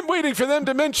 I'm waiting for them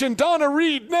to mention Donna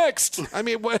Reed next. I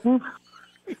mean, what?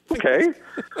 Okay.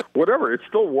 Whatever. It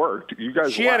still worked. You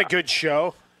guys She had a good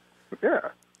show. Yeah.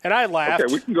 And I laughed.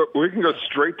 Okay, we can go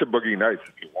straight to Boogie Nights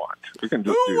if you want. We can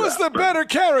just Who was the better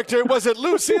character? Was it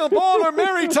Lucille Ball or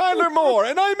Mary Tyler Moore?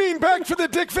 And I mean back for the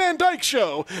Dick Van Dyke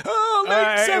Show.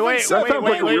 Late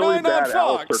 7/7 on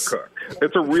Fox. Cook.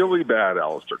 It's a really bad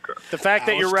Alistair Cook. The fact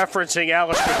that you're referencing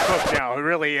Alistair Cook now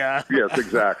really. Yes,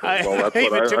 exactly. Well,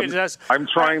 that's what I'm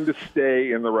trying to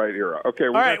stay in the right era. Okay.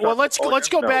 All right. Well, let's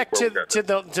go back to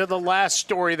the last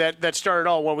story that started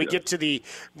all when we get to the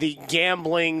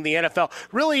gambling, the NFL.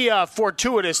 Really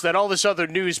fortuitous that all this other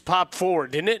news popped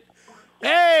forward, didn't it?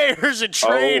 Hey, here's a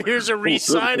trade, here's a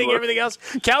re-signing, everything else.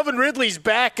 Calvin Ridley's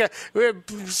back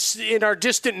in our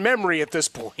distant memory at this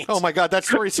point. Oh, my God, that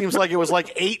story seems like it was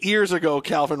like 8 years ago,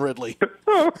 Calvin Ridley.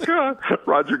 Oh, God.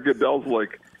 Roger Goodell's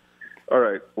like, all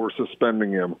right, we're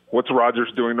suspending him. What's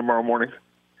Rodgers doing tomorrow morning?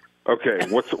 Okay,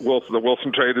 the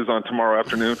Wilson trade is on tomorrow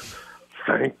afternoon?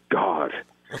 Thank God.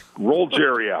 Roll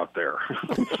Jerry out there.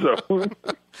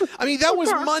 I mean, that was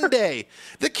Monday.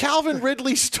 The Calvin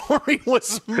Ridley story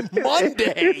was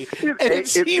Monday. It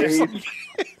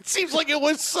seems like it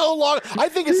was so long. I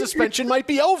think his suspension might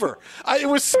be over. It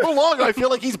was so long, I feel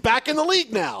like he's back in the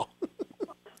league now.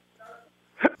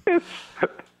 It's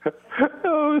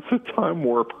a time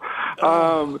warp.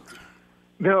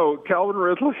 No, Calvin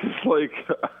Ridley is like,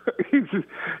 he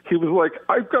was like,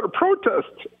 I've got a protest.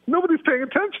 Nobody's paying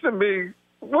attention to me.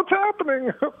 What's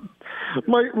happening?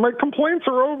 My complaints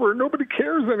are over. Nobody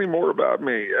cares anymore about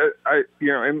me.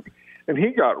 And he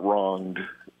got wronged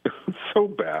so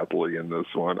badly in this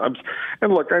one.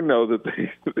 And look, I know that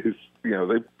they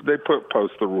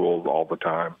post the rules all the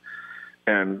time.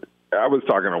 And I was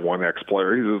talking to one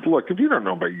ex-player. He says, look, if you don't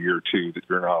know by year 2 that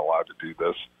you're not allowed to do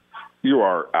this, you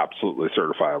are absolutely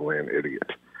certifiably an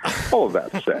idiot. All of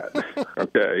that said,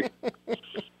 okay.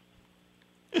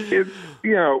 This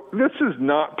is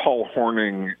not Paul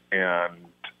Hornung and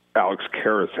Alex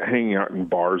Karras hanging out in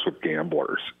bars with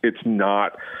gamblers. It's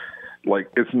not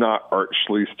Art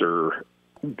Schlichter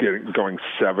going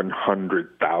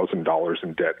 $700,000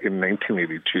 in debt in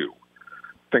 1982.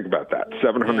 Think about that,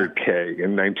 $700K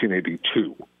in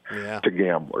 1982 to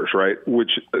gamblers, right?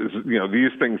 Which is,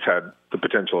 these things had the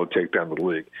potential to take down the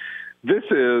league. This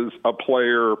is a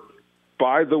player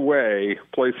by the way,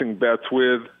 placing bets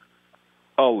with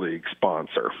a league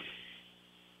sponsor,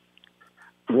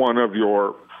 one of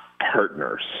your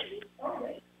partners,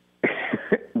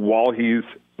 while he's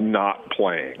not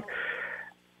playing.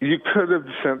 You could have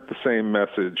sent the same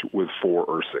message with 4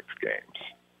 or 6 games.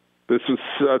 This was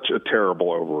such a terrible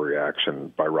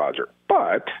overreaction by Roger.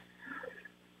 But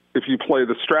if you play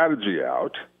the strategy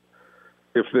out,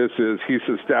 if this is he's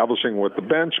establishing what the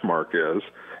benchmark is,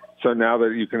 so now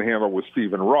that you can handle with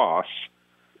Stephen Ross,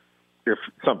 if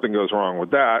something goes wrong with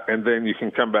that, and then you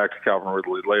can come back to Calvin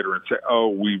Ridley later and say, oh,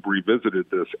 we've revisited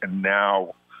this, and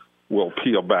now we'll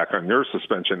peel back on your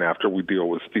suspension after we deal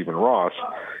with Stephen Ross.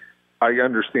 I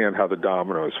understand how the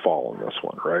dominoes fall on this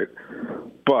one, right?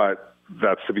 But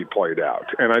that's to be played out.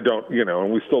 And I don't,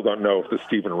 and we still don't know if the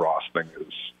Stephen Ross thing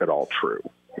is at all true.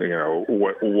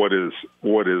 What is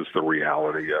the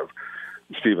reality of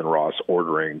Stephen Ross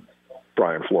ordering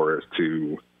Brian Flores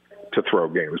to throw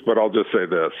games? But I'll just say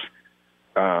this.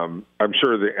 I'm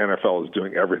sure the NFL is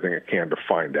doing everything it can to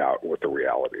find out what the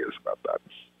reality is about that.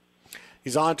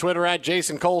 He's on Twitter at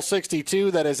Jason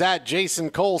Cole62. That is at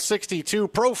Jason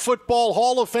Cole62, Pro Football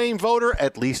Hall of Fame voter,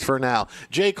 at least for now.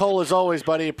 J. Cole, as always,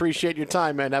 buddy, appreciate your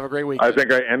time, man. Have a great week. I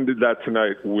think I ended that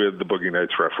tonight with the Boogie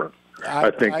Nights reference.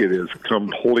 I think it is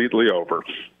completely over.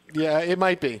 Yeah, it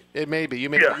might be. It may be.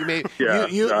 You and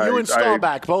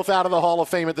Staubach both out of the Hall of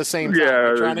Fame at the same time.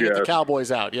 You're trying to get the Cowboys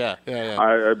out. Yeah.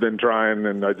 I've been trying,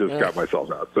 and I just got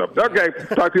myself out. So, okay.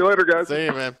 Talk to you later, guys. See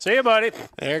you, man. See you, buddy.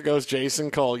 There goes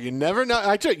Jason Cole. You never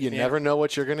know. Never know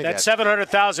what you're going to get. That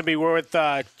 $700,000 be worth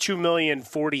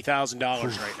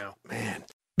 $2,040,000 right now. Man.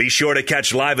 Be sure to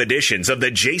catch live editions of The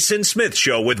Jason Smith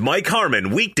Show with Mike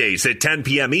Harmon weekdays at 10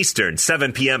 p.m. Eastern,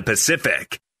 7 p.m.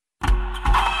 Pacific.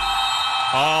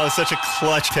 Oh, such a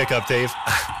clutch pickup, Dave.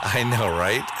 I know,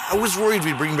 right? I was worried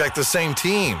we'd bring back the same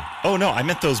team. Oh, no, I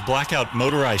meant those blackout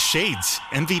motorized shades.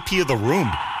 MVP of the room.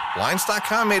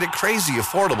 Blinds.com made it crazy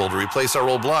affordable to replace our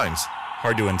old blinds.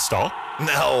 Hard to install?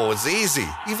 No, it's easy.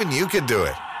 Even you could do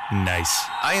it. Nice.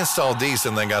 I installed these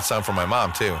and then got some for my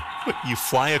mom, too. What, you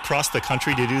fly across the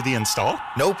country to do the install?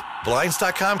 Nope.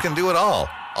 Blinds.com can do it all.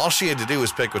 All she had to do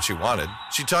was pick what she wanted.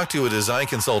 She talked to a design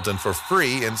consultant for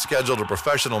free and scheduled a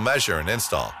professional measure and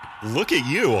install. Look at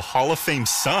you, a Hall of Fame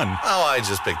son. Oh, I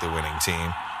just picked the winning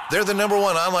team. They're the #1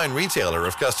 online retailer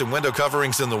of custom window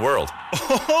coverings in the world.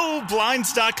 Oh,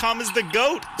 Blinds.com is the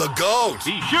GOAT. The GOAT.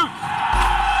 He shoots.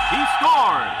 He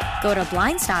scores. Go to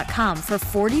Blinds.com for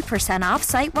 40% off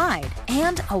site-wide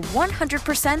and a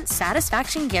 100%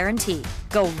 satisfaction guarantee.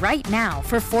 Go right now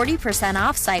for 40%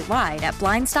 off site-wide at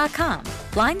Blinds.com.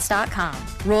 Blinds.com.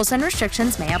 Rules and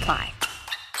restrictions may apply.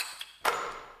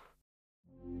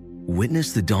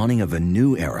 Witness the dawning of a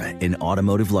new era in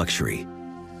automotive luxury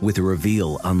with a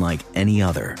reveal unlike any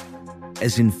other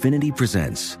as Infiniti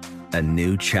presents a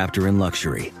new chapter in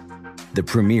luxury, the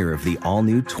premiere of the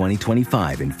all-new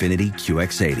 2025 Infiniti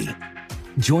QX80.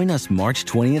 Join us March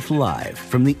 20th live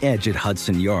from the Edge at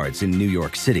Hudson Yards in New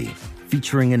York City,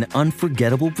 featuring an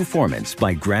unforgettable performance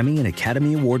by Grammy and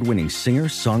Academy Award-winning singer,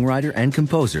 songwriter, and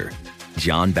composer,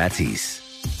 Jon Batiste.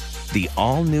 The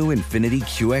all-new Infiniti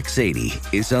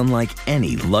QX80 is unlike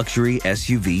any luxury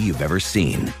SUV you've ever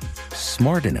seen.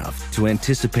 Smart enough to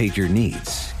anticipate your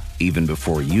needs, even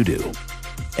before you do.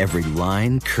 Every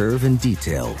line, curve, and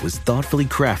detail was thoughtfully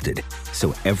crafted,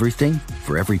 so everything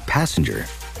for every passenger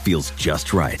feels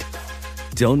just right.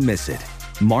 Don't miss it.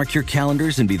 Mark your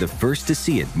calendars and be the first to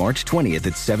see it March 20th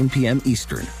at 7 p.m.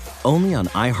 Eastern, only on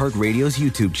iHeartRadio's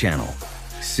YouTube channel.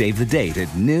 Save the date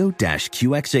at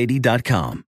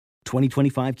new-QX80.com.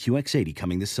 2025 QX80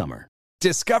 coming this summer.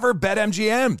 Discover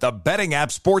BetMGM, the betting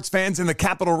app sports fans in the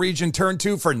capital region turn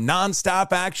to for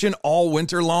nonstop action all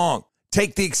winter long.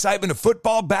 Take the excitement of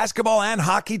football, basketball, and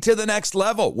hockey to the next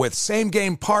level with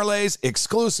same-game parlays,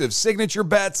 exclusive signature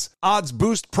bets, odds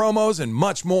boost promos, and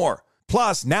much more.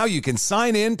 Plus, now you can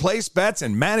sign in, place bets,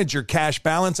 and manage your cash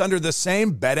balance under the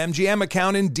same BetMGM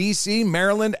account in D.C.,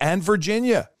 Maryland, and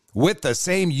Virginia. With the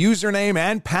same username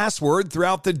and password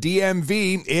throughout the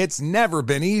DMV, it's never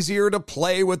been easier to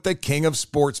play with the king of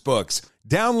sportsbooks.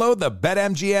 Download the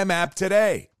BetMGM app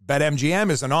today. BetMGM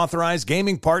is an authorized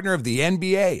gaming partner of the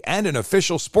NBA and an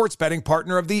official sports betting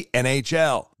partner of the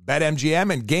NHL.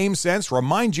 BetMGM and GameSense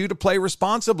remind you to play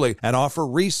responsibly and offer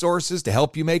resources to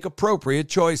help you make appropriate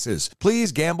choices.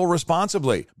 Please gamble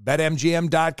responsibly.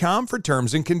 BetMGM.com for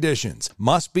terms and conditions.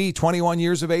 Must be 21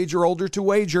 years of age or older to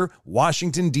wager.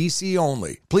 Washington, D.C.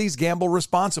 only. Please gamble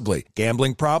responsibly.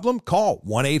 Gambling problem? Call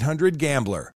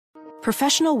 1-800-GAMBLER.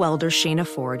 Professional welder Shayna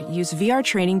Ford used VR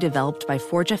training developed by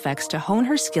ForgeFX to hone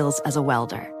her skills as a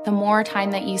welder. The more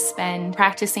time that you spend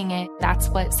practicing it, that's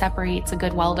what separates a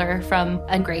good welder from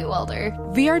a great welder.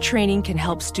 VR training can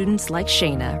help students like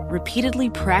Shayna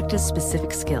repeatedly practice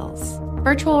specific skills.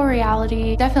 Virtual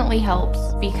reality definitely helps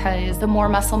because the more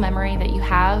muscle memory that you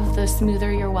have, the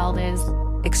smoother your weld is.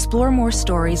 Explore more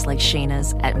stories like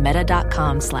Shayna's at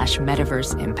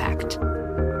meta.com/metaverseimpact.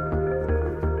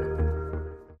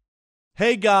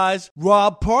 Hey guys,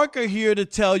 Rob Parker here to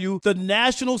tell you the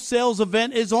national sales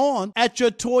event is on at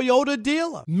your Toyota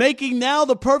dealer, making now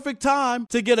the perfect time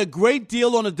to get a great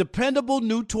deal on a dependable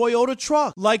new Toyota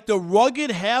truck like the rugged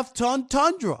half-ton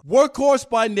Tundra. Workhorse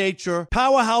by nature,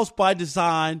 powerhouse by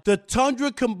design, the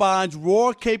Tundra combines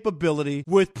raw capability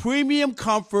with premium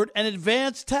comfort and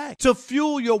advanced tech to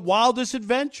fuel your wildest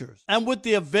adventures. And with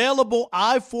the available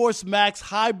iForce Max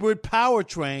hybrid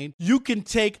powertrain, you can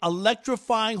take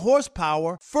electrifying horsepower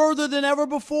further than ever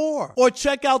before. Or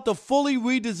check out the fully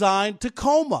redesigned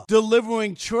Tacoma,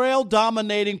 delivering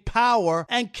trail-dominating power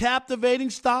and captivating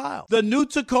style. The new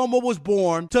Tacoma was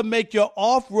born to make your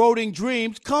off-roading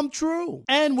dreams come true.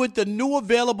 And with the new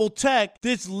available tech,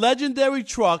 this legendary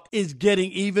truck is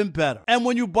getting even better. And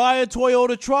when you buy a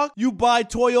Toyota truck, you buy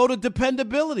Toyota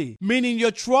dependability, meaning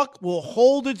your truck will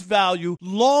hold its value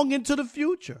long into the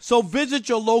future. So visit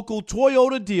your local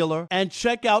Toyota dealer and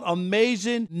check out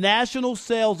amazing national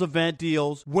sales event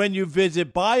deals when you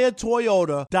visit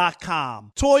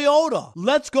buyatoyota.com. Toyota,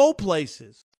 let's go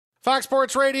places. Fox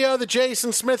Sports Radio, the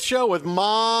Jason Smith Show with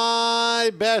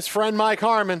my best friend Mike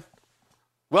Harmon.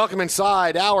 Welcome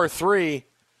inside Hour 3.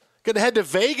 Going to head to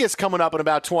Vegas coming up in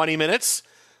about 20 minutes.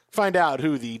 Find out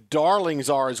who the darlings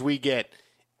are as we get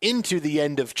into the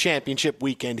end of championship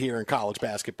weekend here in college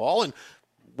basketball and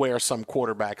where some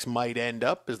quarterbacks might end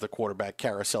up as the quarterback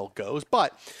carousel goes.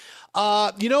 But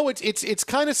it's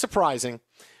kind of surprising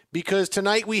because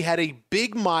tonight we had a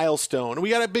big milestone. We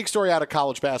got a big story out of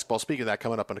college basketball. Speaking of that,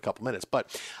 coming up in a couple minutes.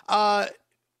 But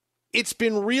it's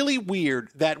been really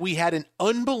weird that we had an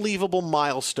unbelievable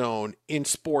milestone in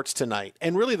sports tonight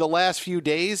and really the last few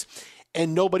days,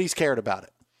 and nobody's cared about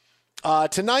it.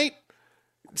 Tonight,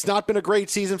 it's not been a great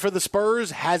season for the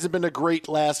Spurs. Hasn't been a great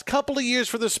last couple of years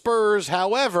for the Spurs.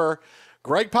 However,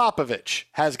 Greg Popovich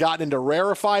has gotten into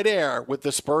rarefied air with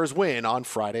the Spurs win on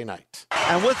Friday night.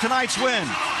 And with tonight's win,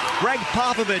 Greg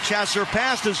Popovich has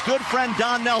surpassed his good friend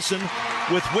Don Nelson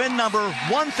with win number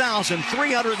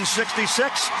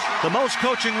 1,366, the most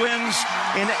coaching wins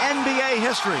in NBA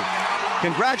history.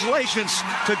 Congratulations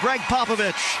to Greg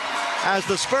Popovich as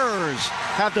the Spurs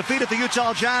have defeated the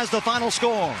Utah Jazz. The final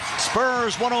score,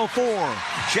 Spurs 104,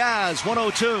 Jazz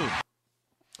 102.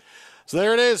 So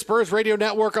there it is, Spurs Radio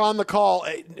Network on the call.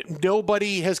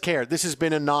 Nobody has cared. This has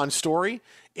been a non-story.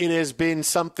 It has been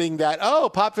something that,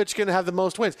 Popovich going to have the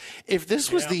most wins. If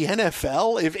this was the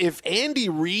NFL, if Andy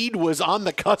Reid was on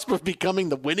the cusp of becoming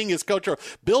the winningest coach, or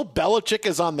Bill Belichick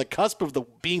is on the cusp of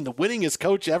being the winningest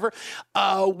coach ever,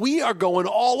 we are going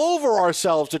all over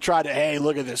ourselves to try to, hey,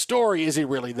 look at this story. Is he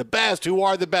really the best? Who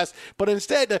are the best? But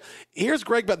instead, here's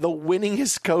Greg, but the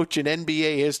winningest coach in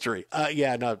NBA history.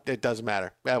 No, it doesn't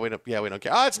matter. We don't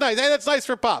care. Oh, it's nice. Hey, that's nice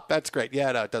for Pop. That's great.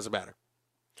 Yeah, no, it doesn't matter.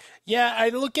 Yeah, I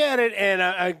look at it and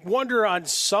I wonder on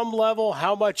some level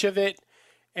how much of it,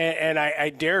 and I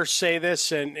dare say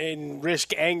this and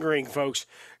risk angering folks,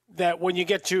 that when you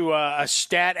get to a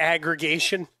stat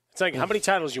aggregation, it's like how many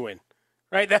titles you win,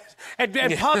 right?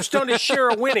 And Pop's done his share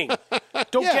of winning.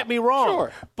 Don't get me wrong.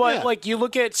 Sure. But like you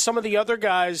look at some of the other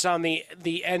guys on the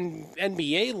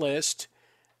NBA list,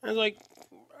 and it's like,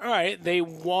 all right, they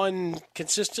won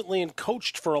consistently and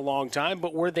coached for a long time,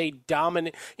 but were they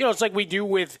dominant? It's like we do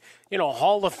with,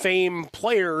 Hall of Fame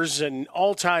players and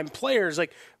all-time players,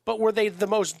 but were they the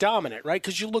most dominant, right?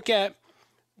 Because you look at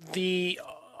the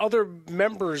other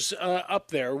members up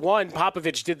there. One,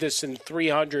 Popovich did this in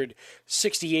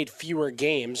 368 fewer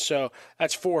games, so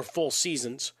that's 4 full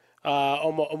seasons,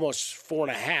 almost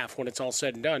 4.5 when it's all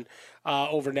said and done,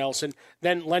 over Nelson.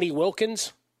 Then Lenny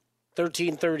Wilkins,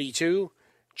 1332.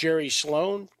 Jerry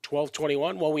Sloan,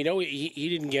 12-21. Well, we know he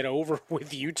didn't get over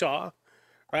with Utah,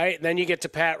 right? And then you get to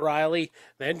Pat Riley,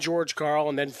 then George Karl,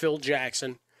 and then Phil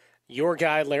Jackson, your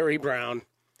guy Larry Brown,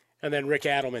 and then Rick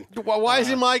Adelman. Why is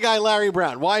he my guy Larry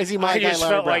Brown? Why is he my guy Larry Brown? I just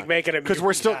felt like making him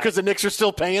because the Knicks are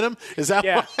still paying him. Is that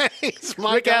why? He's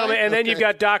my Rick guy? Adelman, and then you've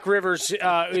got Doc Rivers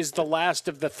is the last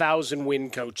of the 1,000 win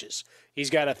coaches. He's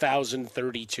got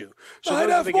 1,032. So I'd those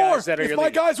are have the more. guys that are If your my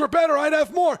lead. guys were better, I'd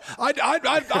have more.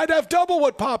 I'd have double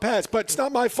what Pop has, but it's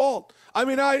not my fault. I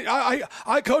mean,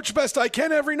 I coach best I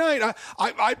can every night.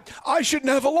 I shouldn't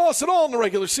have a loss at all in the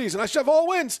regular season. I should have all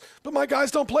wins, but my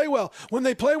guys don't play well. When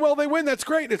they play well, they win. That's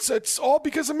great. It's all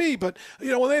because of me. But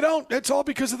when they don't, it's all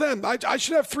because of them. I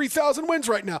should have 3,000 wins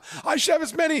right now. I should have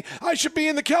as many. I should be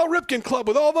in the Cal Ripken Club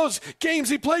with all those games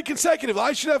he played consecutively.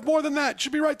 I should have more than that.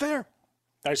 Should be right there.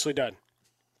 Nicely done.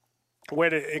 Way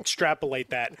to extrapolate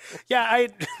that. Yeah,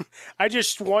 I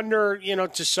just wonder,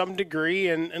 to some degree,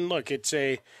 and look, it's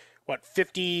a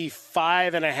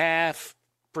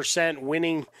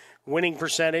 55.5% winning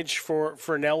percentage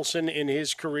for Nelson in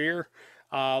his career.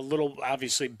 A little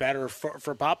obviously better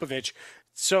for Popovich.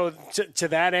 So to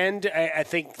that end, I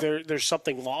think there's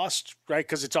something lost, right?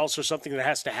 Because it's also something that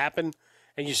has to happen.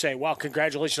 And you say, wow,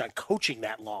 congratulations on coaching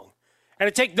that long. And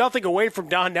it take nothing away from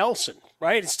Don Nelson,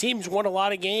 right? His team's won a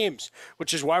lot of games,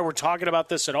 which is why we're talking about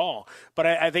this at all. But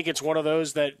I think it's one of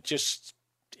those that just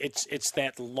it's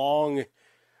that long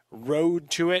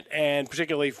road to it, and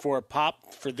particularly for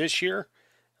Pop for this year.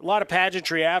 A lot of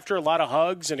pageantry after, a lot of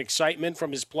hugs and excitement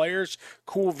from his players,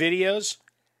 cool videos.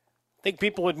 I think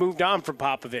people had moved on from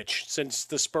Popovich since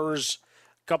the Spurs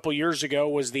a couple years ago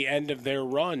was the end of their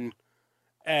run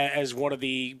as one of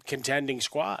the contending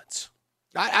squads.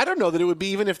 I don't know that it would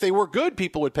be, even if they were good,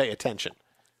 people would pay attention.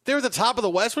 They were the top of the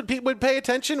West, would people pay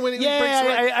attention when it breaks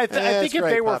around? I think if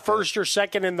they were first or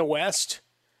second in the West,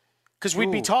 because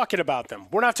we'd be talking about them.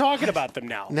 We're not talking about them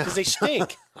now because they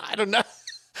stink. I don't know.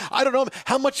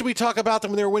 How much did we talk about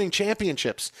them when they were winning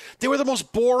championships? They were the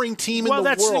most boring team in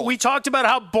the world. We talked about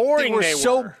how boring they were.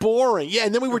 So boring. Yeah,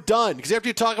 and then we were done because after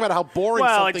you talk about how boring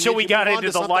something until we got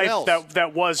into the life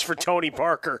that was for Tony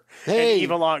Parker and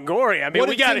Eva Longoria. I mean,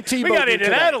 we got into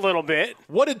that a little bit.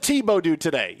 What did Tebow do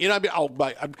today?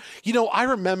 I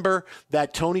remember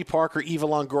that Tony Parker Eva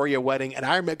Longoria wedding, and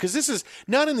I remember because this is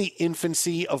not in the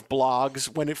infancy of blogs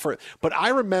but I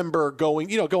remember going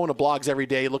to blogs every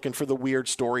day looking for the weird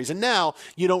stories, and now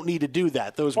you don't need to do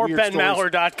that. Those or weird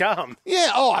BenMaller.com.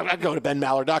 Yeah, I go to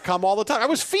BenMaller.com all the time. I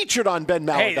was featured on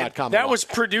BenMaller.com. That was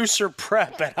producer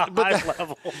prep at a high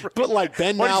level. But like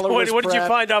Ben Maller was what did you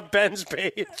find on Ben's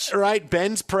page? Right,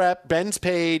 Ben's prep, Ben's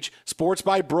page, Sports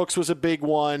by Brooks was a big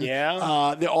one. Yeah,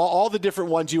 all the different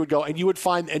ones you would go and you would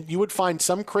find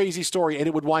some crazy story, and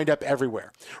it would wind up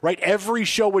everywhere. Right, every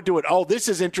show would do it. Oh, this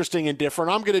is interesting and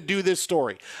different. I'm going to do this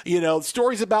story.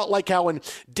 Stories about like how when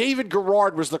David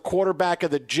Garrard was the quarterback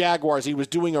of the Jaguars, he was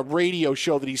doing a radio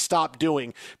show that he stopped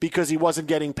doing because he wasn't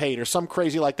getting paid or some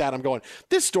crazy like that. I'm going,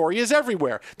 this story is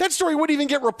everywhere. That story wouldn't even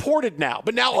get reported now.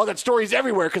 But now, that story is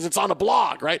everywhere because it's on a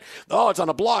blog, right? Oh, it's on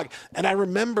a blog. And I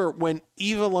remember when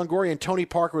Eva Longoria and Tony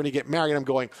Parker were going to get married, I'm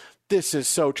going, this is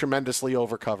so tremendously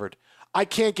overcovered. I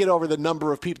can't get over the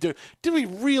number of people. Did we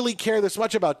really care this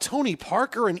much about Tony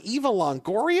Parker and Eva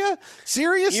Longoria?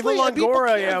 Seriously? Eva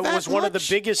Longoria was one of the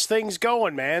biggest things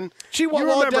going, man. You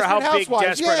remember how big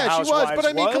Desperate Housewives she was. But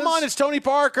I mean, come on, it's Tony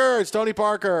Parker. It's Tony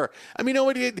Parker. I mean,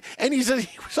 and he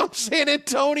was on San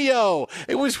Antonio.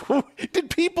 Did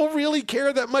people really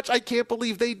care that much? I can't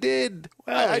believe they did.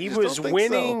 Well, he was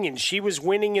winning, and she was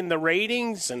winning in the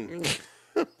ratings, and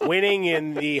winning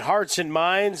in the hearts and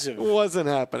minds of. Wasn't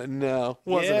happening. No,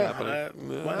 wasn't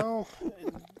happening. Well,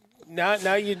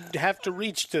 now you'd have to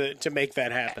reach to make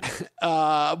that happen.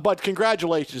 But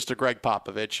congratulations to Greg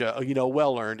Popovich.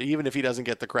 Well earned, even if he doesn't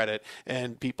get the credit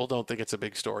and people don't think it's a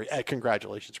big story.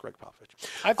 Congratulations, Greg Popovich.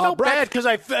 I felt bad because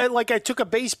I took a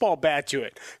baseball bat to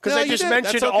it because I just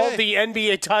mentioned all the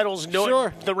NBA titles.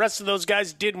 The rest of those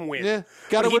guys didn't win. Yeah,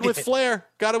 got to win with flair.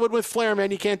 Got to win with flair,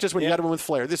 man. You can't just win. You got to win with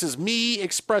flair. This is me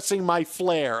expressing my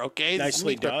flair. Okay,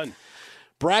 nicely done.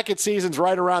 Bracket season's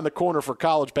right around the corner for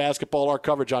college basketball. Our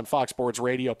coverage on Fox Sports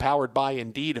Radio, powered by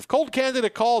Indeed. If cold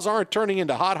candidate calls aren't turning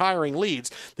into hot hiring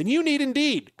leads, then you need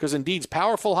Indeed, because Indeed's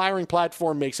powerful hiring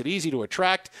platform makes it easy to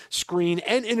attract, screen,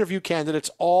 and interview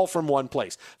candidates all from one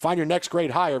place. Find your next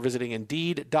great hire visiting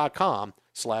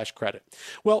Indeed.com/credit.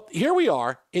 Well, here we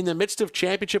are in the midst of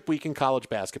championship week in college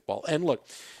basketball. And look,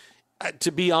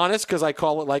 to be honest, because I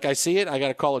call it like I see it, I got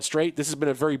to call it straight. This has been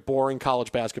a very boring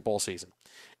college basketball season.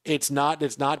 It's not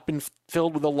been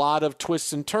filled with a lot of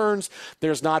twists and turns.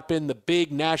 There's not been the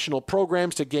big national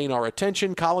programs to gain our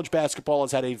attention. College basketball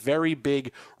has had a very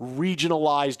big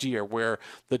regionalized year where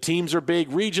the teams are big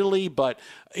regionally, but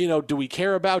Do we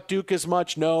care about Duke as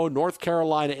much? No. North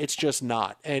Carolina, it's just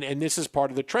not. And this is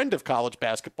part of the trend of college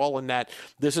basketball in that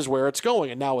this is where it's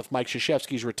going. And now with Mike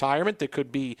Krzyzewski's retirement, that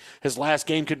could be his last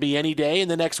game could be any day in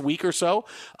the next week or so.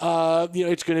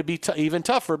 It's going to be even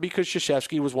tougher because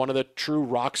Krzyzewski was one of the true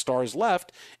rock stars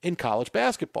left in college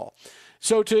basketball.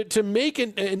 So to make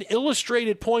an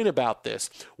illustrated point about this,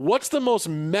 what's the most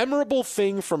memorable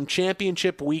thing from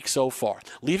championship week so far?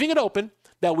 Leaving it open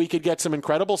that we could get some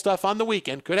incredible stuff on the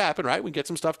weekend. Could happen, right? We can get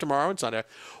some stuff tomorrow and Sunday.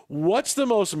 What's the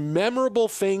most memorable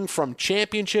thing from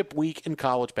championship week in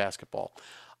college basketball?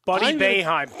 Buddy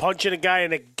Boeheim punching a guy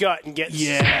in the gut and getting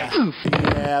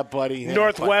Yeah, buddy.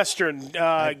 Northwestern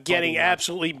getting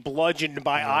absolutely bludgeoned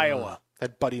by Iowa.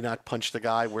 That Buddy not punch the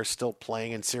guy. We're still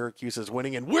playing and Syracuse is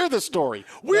winning, and we're the story.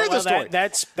 We're the story.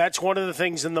 That's one of the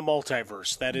things in the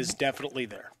multiverse that is definitely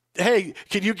there. Hey,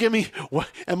 can you give me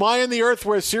am I in the earth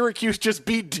where Syracuse just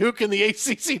beat Duke in the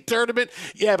ACC tournament?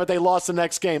 Yeah, but they lost the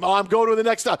next game. Oh, I'm going to the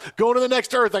next stuff. Going to the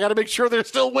next earth. I got to make sure they're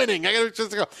still winning. I got to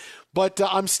just go. But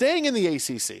I'm staying in the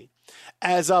ACC.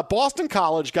 As Boston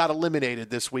College got eliminated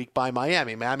this week by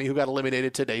Miami, who got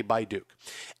eliminated today by Duke.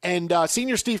 And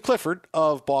senior Steve Clifford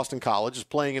of Boston College is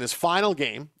playing in his final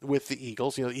game with the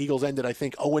Eagles. The Eagles ended, I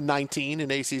think, 0-19 in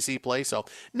ACC play, so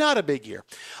not a big year.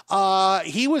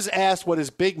 He was asked what his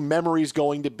big memory is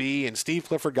going to be, and Steve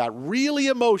Clifford got really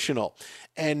emotional.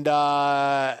 And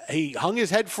he hung his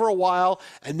head for a while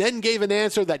and then gave an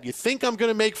answer that you think I'm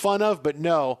going to make fun of, but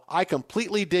no, I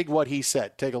completely dig what he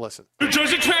said. Take a listen. New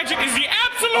Jersey Tragic is the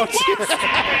absolute worst.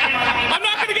 I'm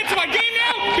not going to get to my game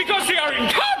now because they are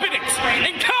incompetent.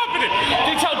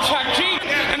 They tell track G,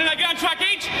 and then I get on track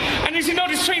H, and they say, no,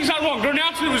 this train's not wrong. Their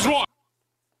announcement was wrong.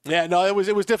 Yeah, no, it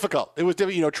was difficult. It was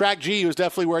difficult. Track G was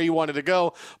definitely where you wanted to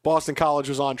go. Boston College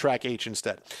was on track H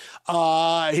instead.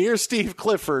 Here's Steve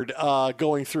Clifford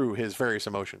going through his various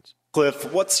emotions.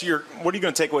 Cliff, what are you going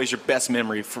to take away as your best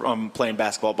memory from playing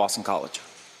basketball at Boston College?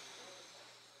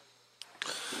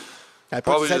 I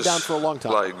put his head down for a long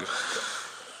time.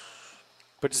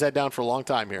 Put his head down for a long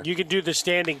time here. You could do the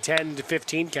standing 10 to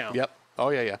 15 count. Yep. Oh,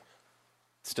 yeah.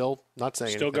 Still not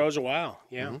saying Still anything. Goes a while.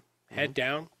 Yeah. Mm-hmm. Head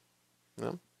down.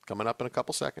 No. Coming up in a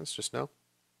couple seconds. Just know.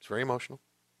 It's very emotional.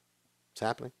 It's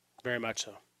happening. Very much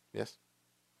so. Yes.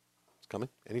 It's coming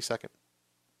any second.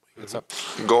 What's up?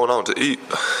 Going out to eat.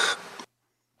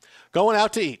 Going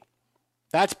out to eat.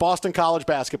 That's Boston College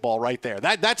basketball right there.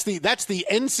 That's the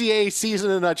NCAA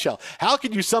season in a nutshell. How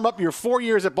could you sum up your 4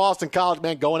 years at Boston College,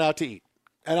 man, going out to eat?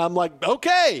 And I'm like,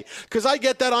 okay, because I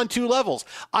get that on two levels.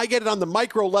 I get it on the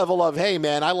micro level of, hey,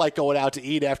 man, I like going out to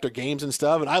eat after games and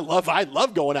stuff, and I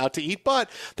love going out to eat. But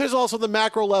there's also the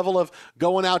macro level of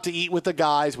going out to eat with the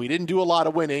guys. We didn't do a lot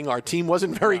of winning. Our team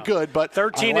wasn't very good, but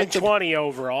 13-20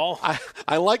 overall.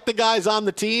 I like the guys on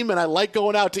the team, and I like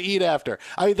going out to eat after.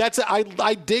 I mean,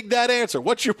 I dig that answer.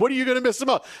 What are you going to miss the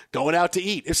most? Going out to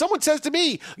eat. If someone says to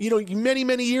me,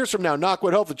 many years from now, knock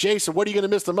wood, hope, Jason, what are you going to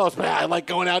miss the most? Man, I like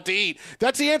going out to eat.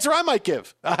 That's the answer I might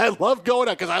give. I love going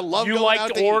out because I love going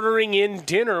out to eat. You liked ordering in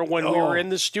dinner when we were in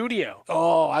the studio.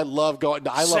 Oh, I love going.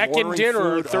 I love second dinner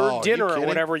food. or third dinner or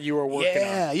whatever you were working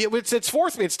on. Yeah, it's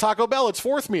fourth. It's Taco Bell. It's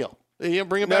fourth meal. You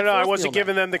bring it back. No, I wasn't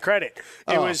giving them the credit.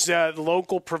 It was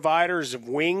local providers of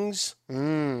wings.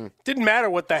 Didn't matter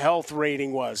what the health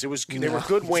rating was. They were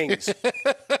good wings.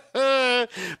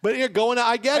 But you're going out.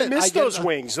 I get it. I miss those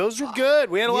wings. Those were good.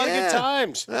 We had a lot of good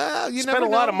times. You spent a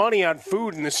lot of money on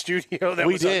food in the studio. That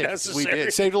was unnecessary. We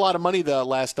did. Saved a lot of money the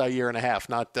last year and a half.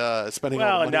 Not spending.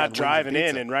 Well, and not on driving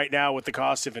in. And right now with the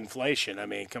cost of inflation, I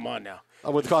mean, come on now.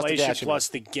 With the cost of gas, plus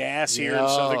the gas here in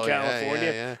Southern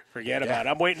California, forget about it.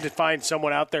 I'm waiting to find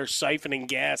someone out there siphoning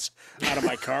gas out of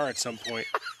my car at some point.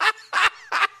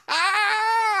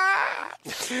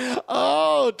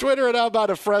 Oh, Twitter and how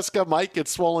about a Fresca? Mike gets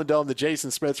Swollen Dome. The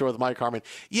Jason Smith Show with Mike Harmon.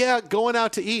 Yeah, going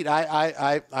out to eat.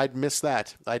 I'd miss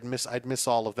that. I'd miss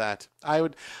all of that. I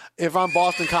would, if I'm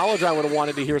Boston College, I would have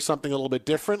wanted to hear something a little bit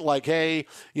different, like, hey,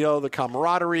 the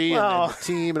camaraderie and the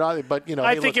team and all. But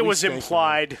I think it was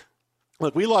implied.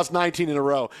 Look, we lost 19 in a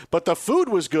row, but the food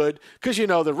was good because,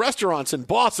 the restaurants in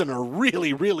Boston are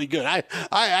really, really good.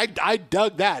 I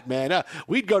dug that, man.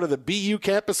 We'd go to the BU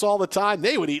campus all the time.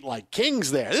 They would eat like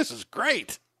kings there. This is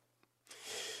great.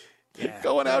 Yeah,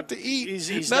 going out to eat.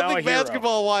 He's nothing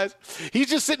basketball-wise. He's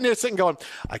just sitting there going,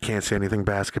 I can't say anything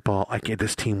basketball. I can't.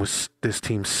 This team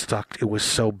sucked. It was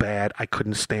so bad. I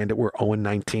couldn't stand it. We're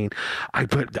 0-19.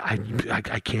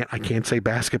 I can't say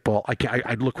basketball.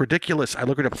 I look ridiculous.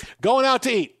 Going out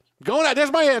to eat.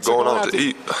 There's my answer. Going out to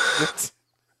eat.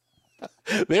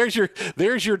 There's your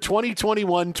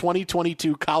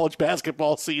 2021-2022 college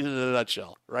basketball season in a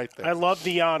nutshell, right there. I love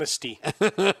the honesty. I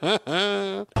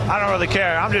don't really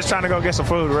care. I'm just trying to go get some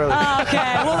food, really. Oh,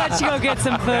 okay, we'll let you go get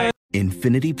some food.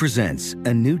 Infiniti presents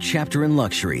a new chapter in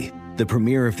luxury, the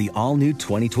premiere of the all-new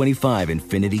 2025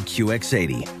 Infiniti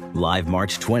QX80, live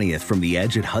March 20th from the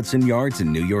Edge at Hudson Yards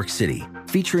in New York City,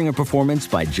 featuring a performance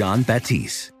by John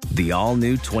Batiste. The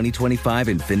all-new 2025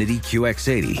 Infiniti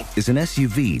QX80 is an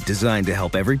SUV designed to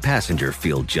help every passenger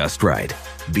feel just right.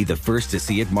 Be the first to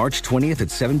see it March 20th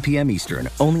at 7 p.m. Eastern,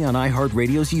 only on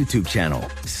iHeartRadio's YouTube channel.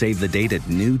 Save the date at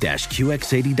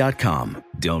new-QX80.com.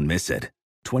 Don't miss it.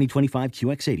 2025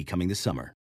 QX80 coming this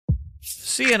summer.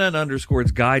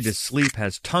 CNN_'s Guide to Sleep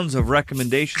has tons of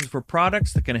recommendations for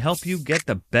products that can help you get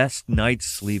the best night's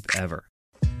sleep ever.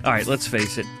 All right, let's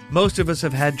face it, most of us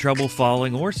have had trouble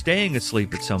falling or staying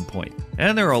asleep at some point,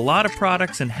 and there are a lot of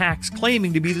products and hacks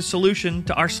claiming to be the solution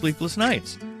to our sleepless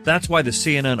nights. That's why the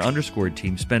CNN_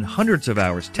 team spend hundreds of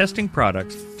hours testing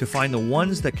products to find the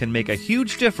ones that can make a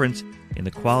huge difference in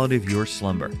the quality of your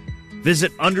slumber.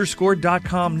 Visit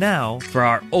underscore.com now for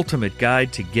our ultimate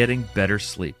guide to getting better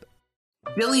sleep.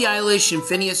 Billie Eilish and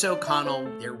Phineas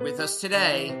O'Connell, they're with us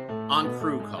today on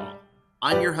Crew Call.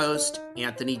 I'm your host,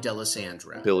 Anthony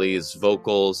D'Alessandro. Billie's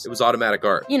vocals, it was automatic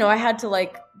art. You know, I had to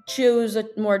choose a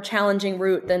more challenging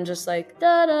route than just da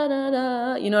da da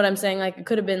da. You know what I'm saying? It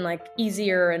could have been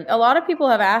easier. And a lot of people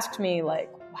have asked me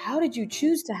how did you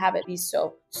choose to have it be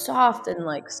so soft and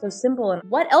so simple? And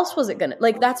what else was it gonna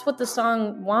that's what the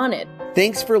song wanted.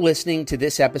 Thanks for listening to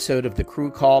this episode of the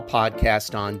Crew Call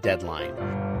podcast on Deadline.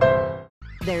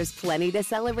 There's plenty to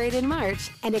celebrate in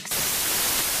March and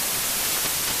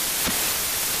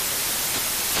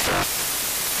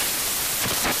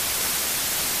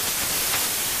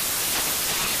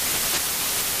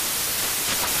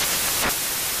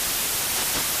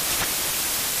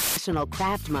National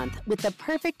Craft Month with the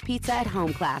perfect pizza at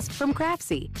home class from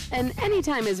Craftsy. And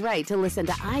anytime is right to listen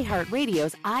to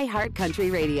iHeartRadio's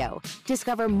iHeartCountry Radio.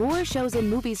 Discover more shows and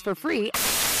movies for free.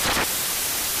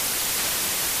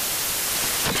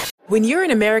 When you're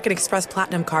an American Express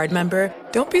Platinum Card member,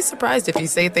 don't be surprised if you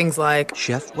say things like,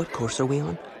 "Chef, what course are we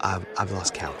on? I've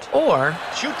lost count." Or,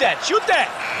 "Shoot that, shoot that!"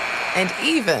 And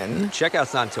even,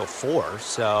 "Checkout's not until 4,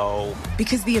 so..."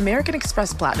 Because the American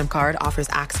Express Platinum Card offers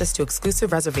access to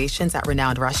exclusive reservations at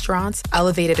renowned restaurants,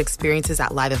 elevated experiences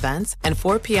at live events, and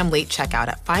 4 p.m. late checkout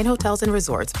at fine hotels and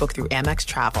resorts booked through Amex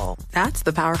Travel. That's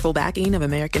the powerful backing of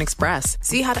American Express.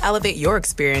 See how to elevate your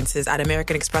experiences at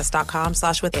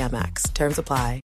americanexpress.com/withAmex. Terms apply.